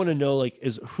one because I want to know like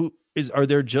are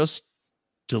there just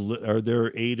are there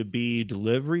A to B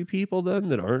delivery people then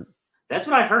that aren't? That's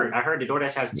what I heard. I heard the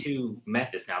DoorDash has two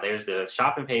methods now. There's the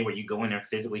shop and pay where you go in there and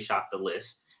physically shop the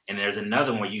list. And there's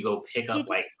another one where you go pick up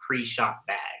like pre-shop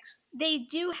bags. They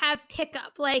do have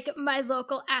pickup, like my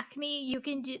local Acme.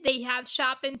 They have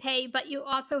shop and pay, but you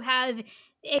also have,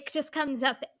 it just comes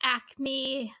up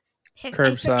Acme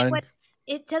curbside.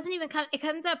 It doesn't even come. It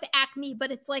comes up Acme,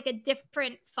 but it's like a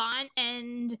different font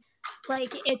and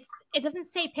like it doesn't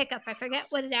say pickup. I forget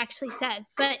what it actually says,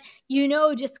 but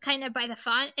just kind of by the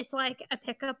font, it's like a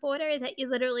pickup order that you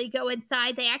literally go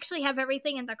inside. They actually have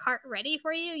everything in the cart ready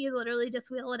for you. You literally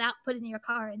just wheel it out, put it in your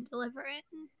car, and deliver it.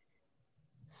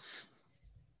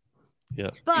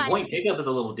 Yeah. But point pickup is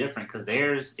a little different because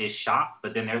theirs is shopped,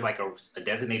 but then there's like a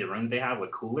designated room they have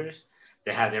with coolers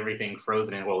that has everything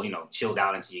frozen and chilled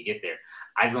out until you get there.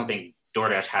 I just don't think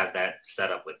DoorDash has that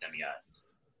set up with them yet.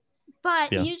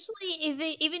 But usually,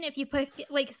 even if you put,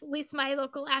 like, at least my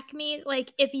local Acme,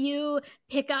 like, if you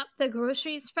pick up the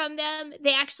groceries from them,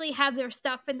 they actually have their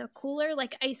stuff in the cooler,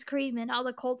 like ice cream and all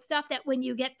the cold stuff, that when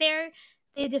you get there,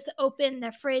 they just open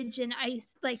the fridge and ice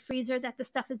like freezer that the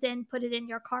stuff is in, put it in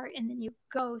your cart, and then you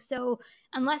go. So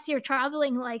unless you're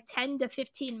traveling like 10 to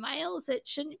 15 miles, it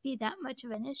shouldn't be that much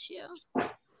of an issue.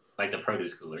 Like the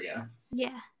produce cooler, yeah.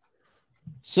 Yeah.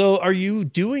 So are you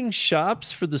doing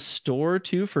shops for the store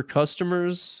too, for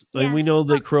customers? Yeah. And we know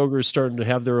that Kroger's starting to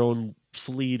have their own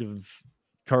fleet of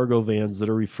cargo vans that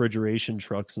are refrigeration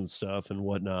trucks and stuff and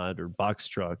whatnot, or box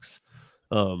trucks.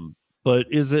 But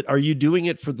are you doing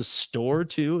it for the store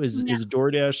too? Is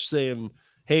DoorDash saying,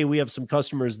 hey, we have some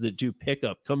customers that do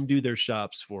pickup, come do their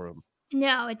shops for them?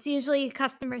 No, it's usually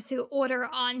customers who order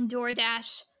on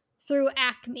DoorDash through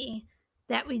Acme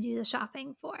that we do the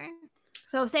shopping for.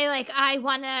 So say like I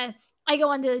go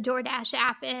onto the DoorDash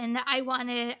app and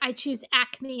I choose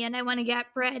Acme and I want to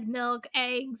get bread, milk,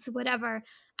 eggs, whatever.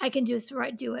 I can do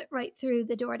it right through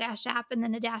the DoorDash app, and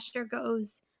then a Dasher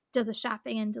goes to the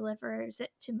shopping and delivers it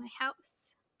to my house.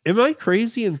 Am I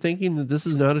crazy in thinking that this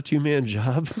is not a 2-man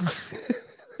job?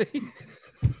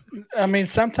 I mean,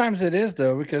 sometimes it is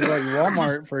though, because like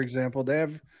Walmart, for example, they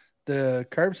have the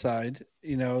curbside,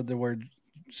 the where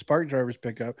Spark drivers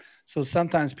pick up. So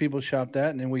sometimes people shop that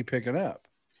and then we pick it up.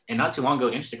 And not too long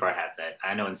ago, Instacart had that.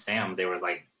 I know in Sam's, there was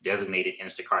like designated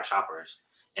Instacart shoppers,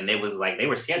 and they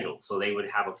were scheduled. So they would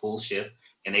have a full shift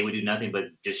and they would do nothing but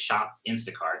just shop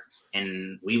Instacart.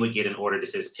 And we would get an order that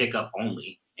says pick up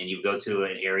only. And you go to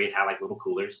an area that had like little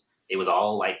coolers. It was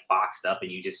all like boxed up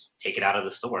and you just take it out of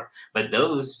the store. But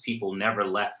those people never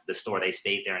left the store. They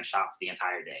stayed there and shopped the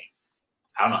entire day.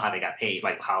 I don't know how they got paid,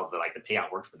 like how the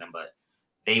payout worked for them, but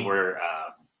they were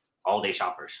all day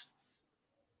shoppers.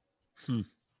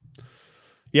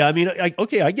 Yeah, I mean, I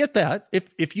get that.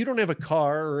 If you don't have a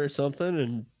car or something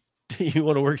and you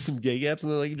want to work some gig apps,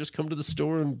 and then you just come to the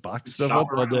store and box stuff up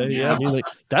all day. Yeah, I mean, like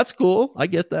that's cool. I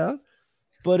get that.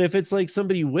 But if it's like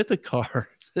somebody with a car,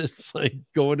 it's like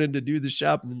going in to do the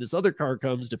shop, and then this other car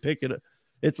comes to pick it up.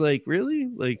 It's like, really?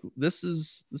 Like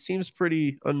this seems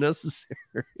pretty unnecessary.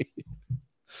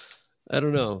 I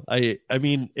don't know. I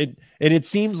mean, it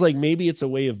seems like maybe it's a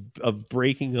way of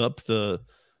breaking up the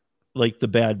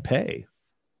bad pay.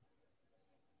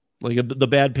 Like the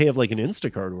bad pay of like an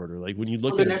Instacart order. Like when you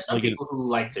look at there's some people who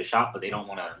like to shop, but they don't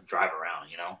want to drive around,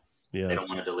 Yeah. They don't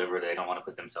want to deliver. They don't want to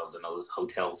put themselves in those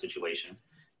hotel situations.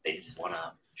 They just want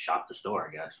to shop the store,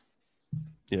 I guess.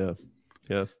 Yeah.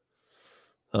 Yeah.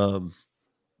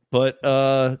 But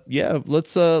yeah,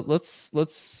 let's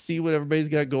see what everybody's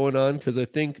got going on, because I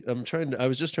think I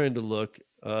was just trying to look.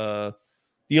 The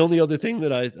only other thing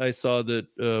that I saw that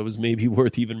was maybe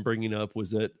worth even bringing up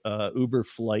was that Uber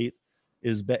Flight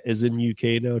is in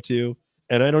UK now too,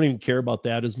 and I don't even care about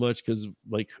that as much, because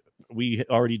like we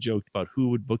already joked about who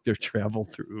would book their travel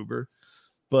through Uber,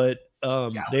 but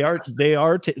they are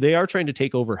trying to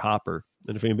take over Hopper.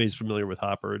 And if anybody's familiar with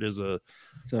Hopper, it's a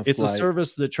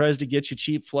service that tries to get you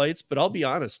cheap flights. But I'll be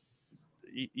honest,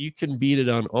 you can beat it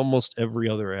on almost every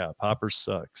other app. Hopper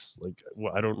sucks. Like,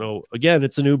 well, I don't know. Again,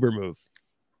 it's an Uber move.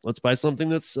 Let's buy something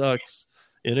that sucks,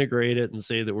 integrate it, and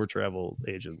say that we're travel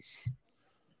agents.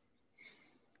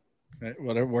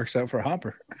 Well, it works out for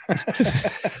Hopper.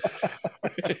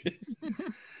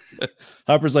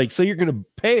 Hopper's like, so you're going to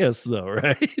pay us though,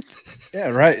 right? Yeah,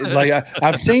 right. Like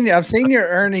I've seen your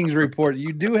earnings report.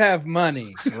 You do have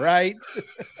money, right?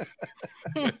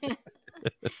 Right,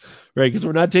 because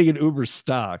we're not taking Uber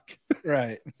stock.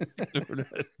 Right. We're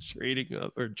not trading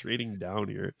up or trading down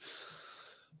here.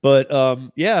 But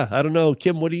yeah, I don't know.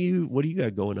 Kim, what do you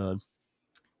got going on?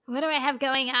 What do I have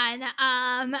going on?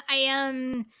 I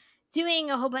am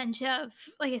doing a whole bunch of,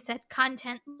 like I said,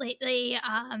 content lately,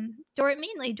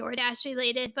 mainly DoorDash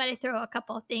related, but I throw a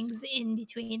couple of things in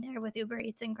between there with Uber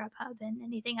Eats and Grubhub and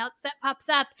anything else that pops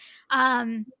up.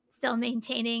 Still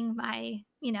maintaining my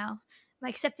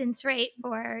acceptance rate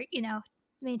for,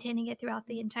 maintaining it throughout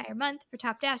the entire month for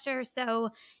Top Dasher.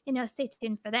 So, stay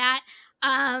tuned for that.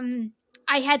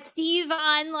 I had Steve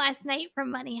on last night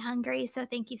from Money Hungry, so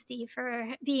thank you, Steve, for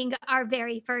being our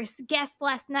very first guest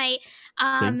last night.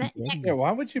 Yeah,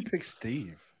 why would you pick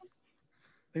Steve?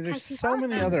 Like, there's so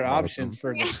many other options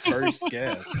for the first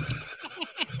guest.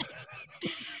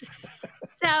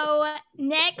 So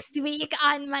next week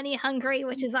on Money Hungry,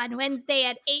 which is on Wednesday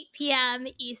at 8 p.m.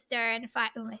 Eastern, 5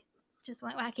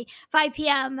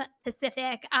 p.m.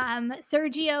 Pacific.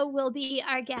 Sergio will be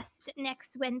our guest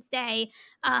next Wednesday.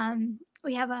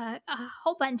 We have a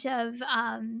whole bunch of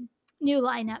new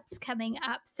lineups coming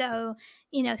up. So,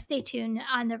 stay tuned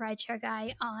on the Rideshare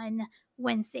Guy on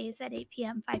Wednesdays at 8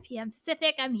 p.m., 5 p.m.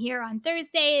 Pacific. I'm here on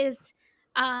Thursdays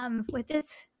with this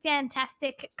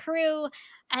fantastic crew,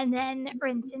 and then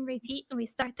rinse and repeat, and we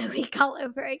start the week all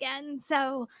over again.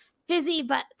 So busy,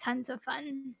 but tons of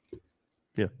fun.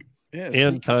 Yeah.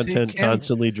 And content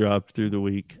constantly dropped through the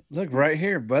week. Look right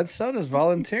here, Bud Soda's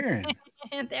volunteering.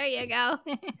 There you go.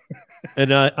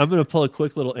 And I'm going to pull a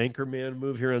quick little Anchorman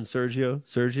move here on Sergio.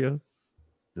 Sergio,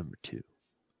 number 2.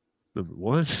 Number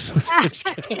 1.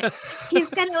 He's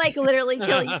gonna like literally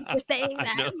kill you for saying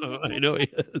that. I know he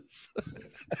is.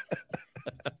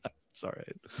 It's all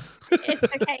right. It's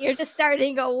okay. You're just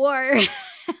starting a war.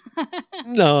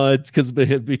 No, it's because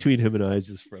between him and I, it's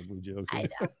just friendly joking. I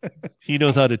know. He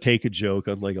knows how to take a joke,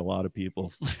 unlike a lot of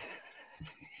people.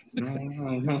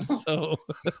 So,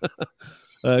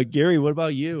 Gary, what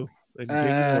about you? Gig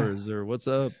Wars, or what's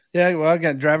up? Yeah, well, I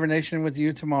got Driver Nation with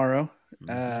you tomorrow.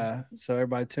 So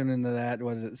everybody tune into that.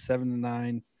 What is it, 7 to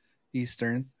 9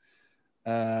 Eastern?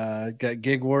 Got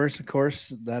Gig Wars, of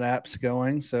course. That app's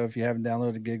going. So if you haven't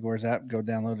downloaded the Gig Wars app, go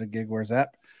download the Gig Wars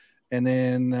app. And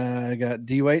then I got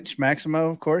DWH Maximo,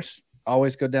 of course.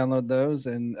 Always go download those.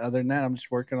 And other than that, I'm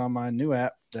just working on my new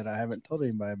app that I haven't told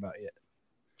anybody about yet.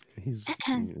 He's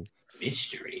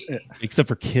mystery. Yeah. Except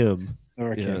for Kim.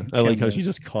 Or yeah. Kim. I like how Kim she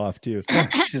just coughed too.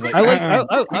 She's like, I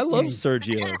love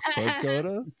Sergio Bud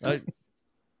Soda.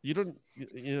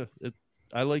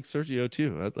 I like Sergio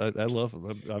too. I love him.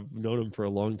 I've known him for a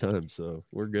long time, so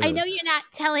we're good. I know you're not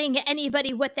telling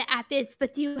anybody what the app is,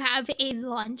 but do you have a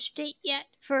launch date yet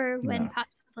for when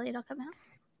possibly it'll come out?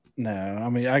 No, I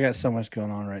mean, I got so much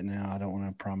going on right now. I don't want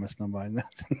to promise nobody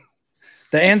nothing.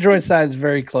 The Android side is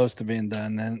very close to being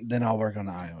done. Then I'll work on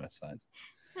the iOS side.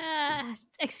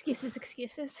 Excuses.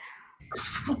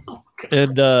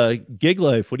 And Gig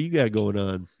Life, what do you got going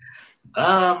on?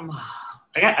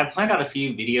 I planned out a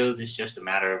few videos. It's just a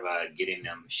matter of getting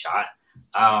them shot.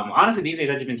 Honestly, these days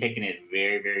I've just been taking it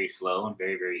very, very slow and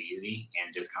very, very easy,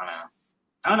 and just kind of,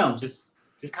 I don't know, just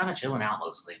kind of chilling out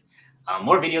mostly.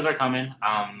 More videos are coming.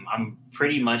 I'm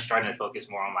pretty much starting to focus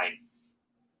more on like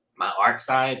my art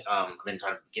side. I've been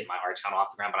trying to get my art channel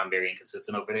off the ground, but I'm very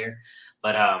inconsistent over there.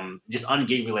 But just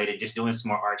ungig related, just doing some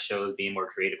more art shows, being more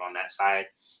creative on that side.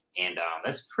 And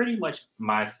that's pretty much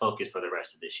my focus for the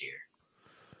rest of this year.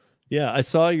 Yeah, I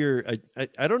saw your.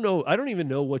 I don't know. I don't even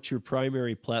know what your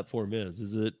primary platform is.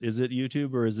 Is it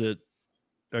YouTube, or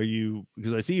are you?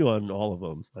 Because I see you on all of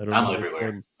them. I don't know.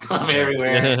 Everywhere. I'm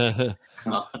everywhere.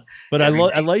 But I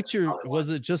liked your. Was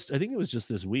it just? I think it was just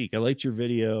this week. I liked your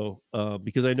video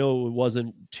because I know it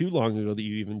wasn't too long ago that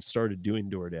you even started doing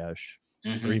DoorDash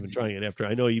or even trying it. After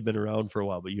I know you've been around for a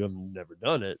while, but you have never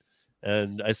done it.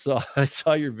 And I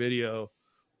saw your video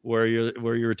where you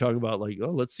were talking about like, oh,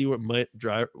 let's see what my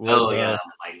driver,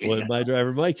 what my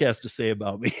driver Mike has to say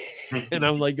about me. And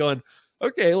I'm like going,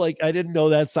 okay, like I didn't know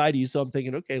that side of you, so I'm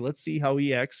thinking, okay, let's see how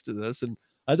he acts to this. And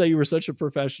I thought you were such a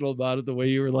professional about it. The way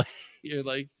you were like, you're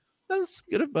like, that's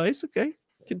good advice. Okay,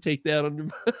 can take that under.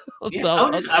 I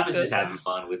was just having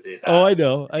fun with it. Oh, I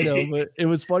know, but it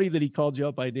was funny that he called you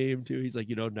out by name too. He's like,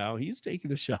 now he's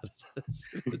taking a shot at this.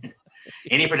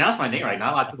 And he pronounced my name right.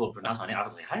 Not a lot of people pronounce my name. I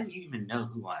was like, how do you even know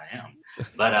who I am?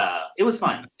 But it was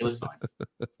fun.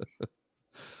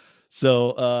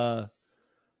 So,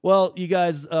 well, you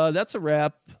guys, that's a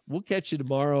wrap. We'll catch you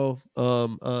tomorrow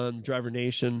on Driver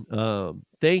Nation.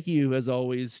 Thank you, as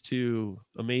always, to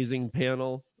amazing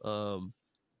panel,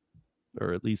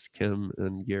 or at least Kim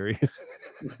and Gary,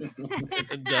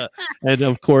 and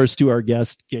of course to our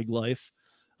guest, Gig Life.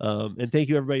 And thank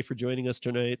you everybody for joining us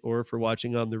tonight or for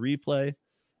watching on the replay.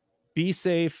 Be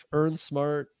safe, earn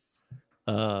smart.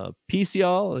 Peace,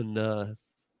 y'all. And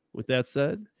with that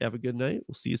said, have a good night.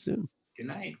 We'll see you soon. Good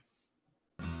night.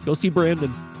 Go see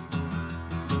Brandon.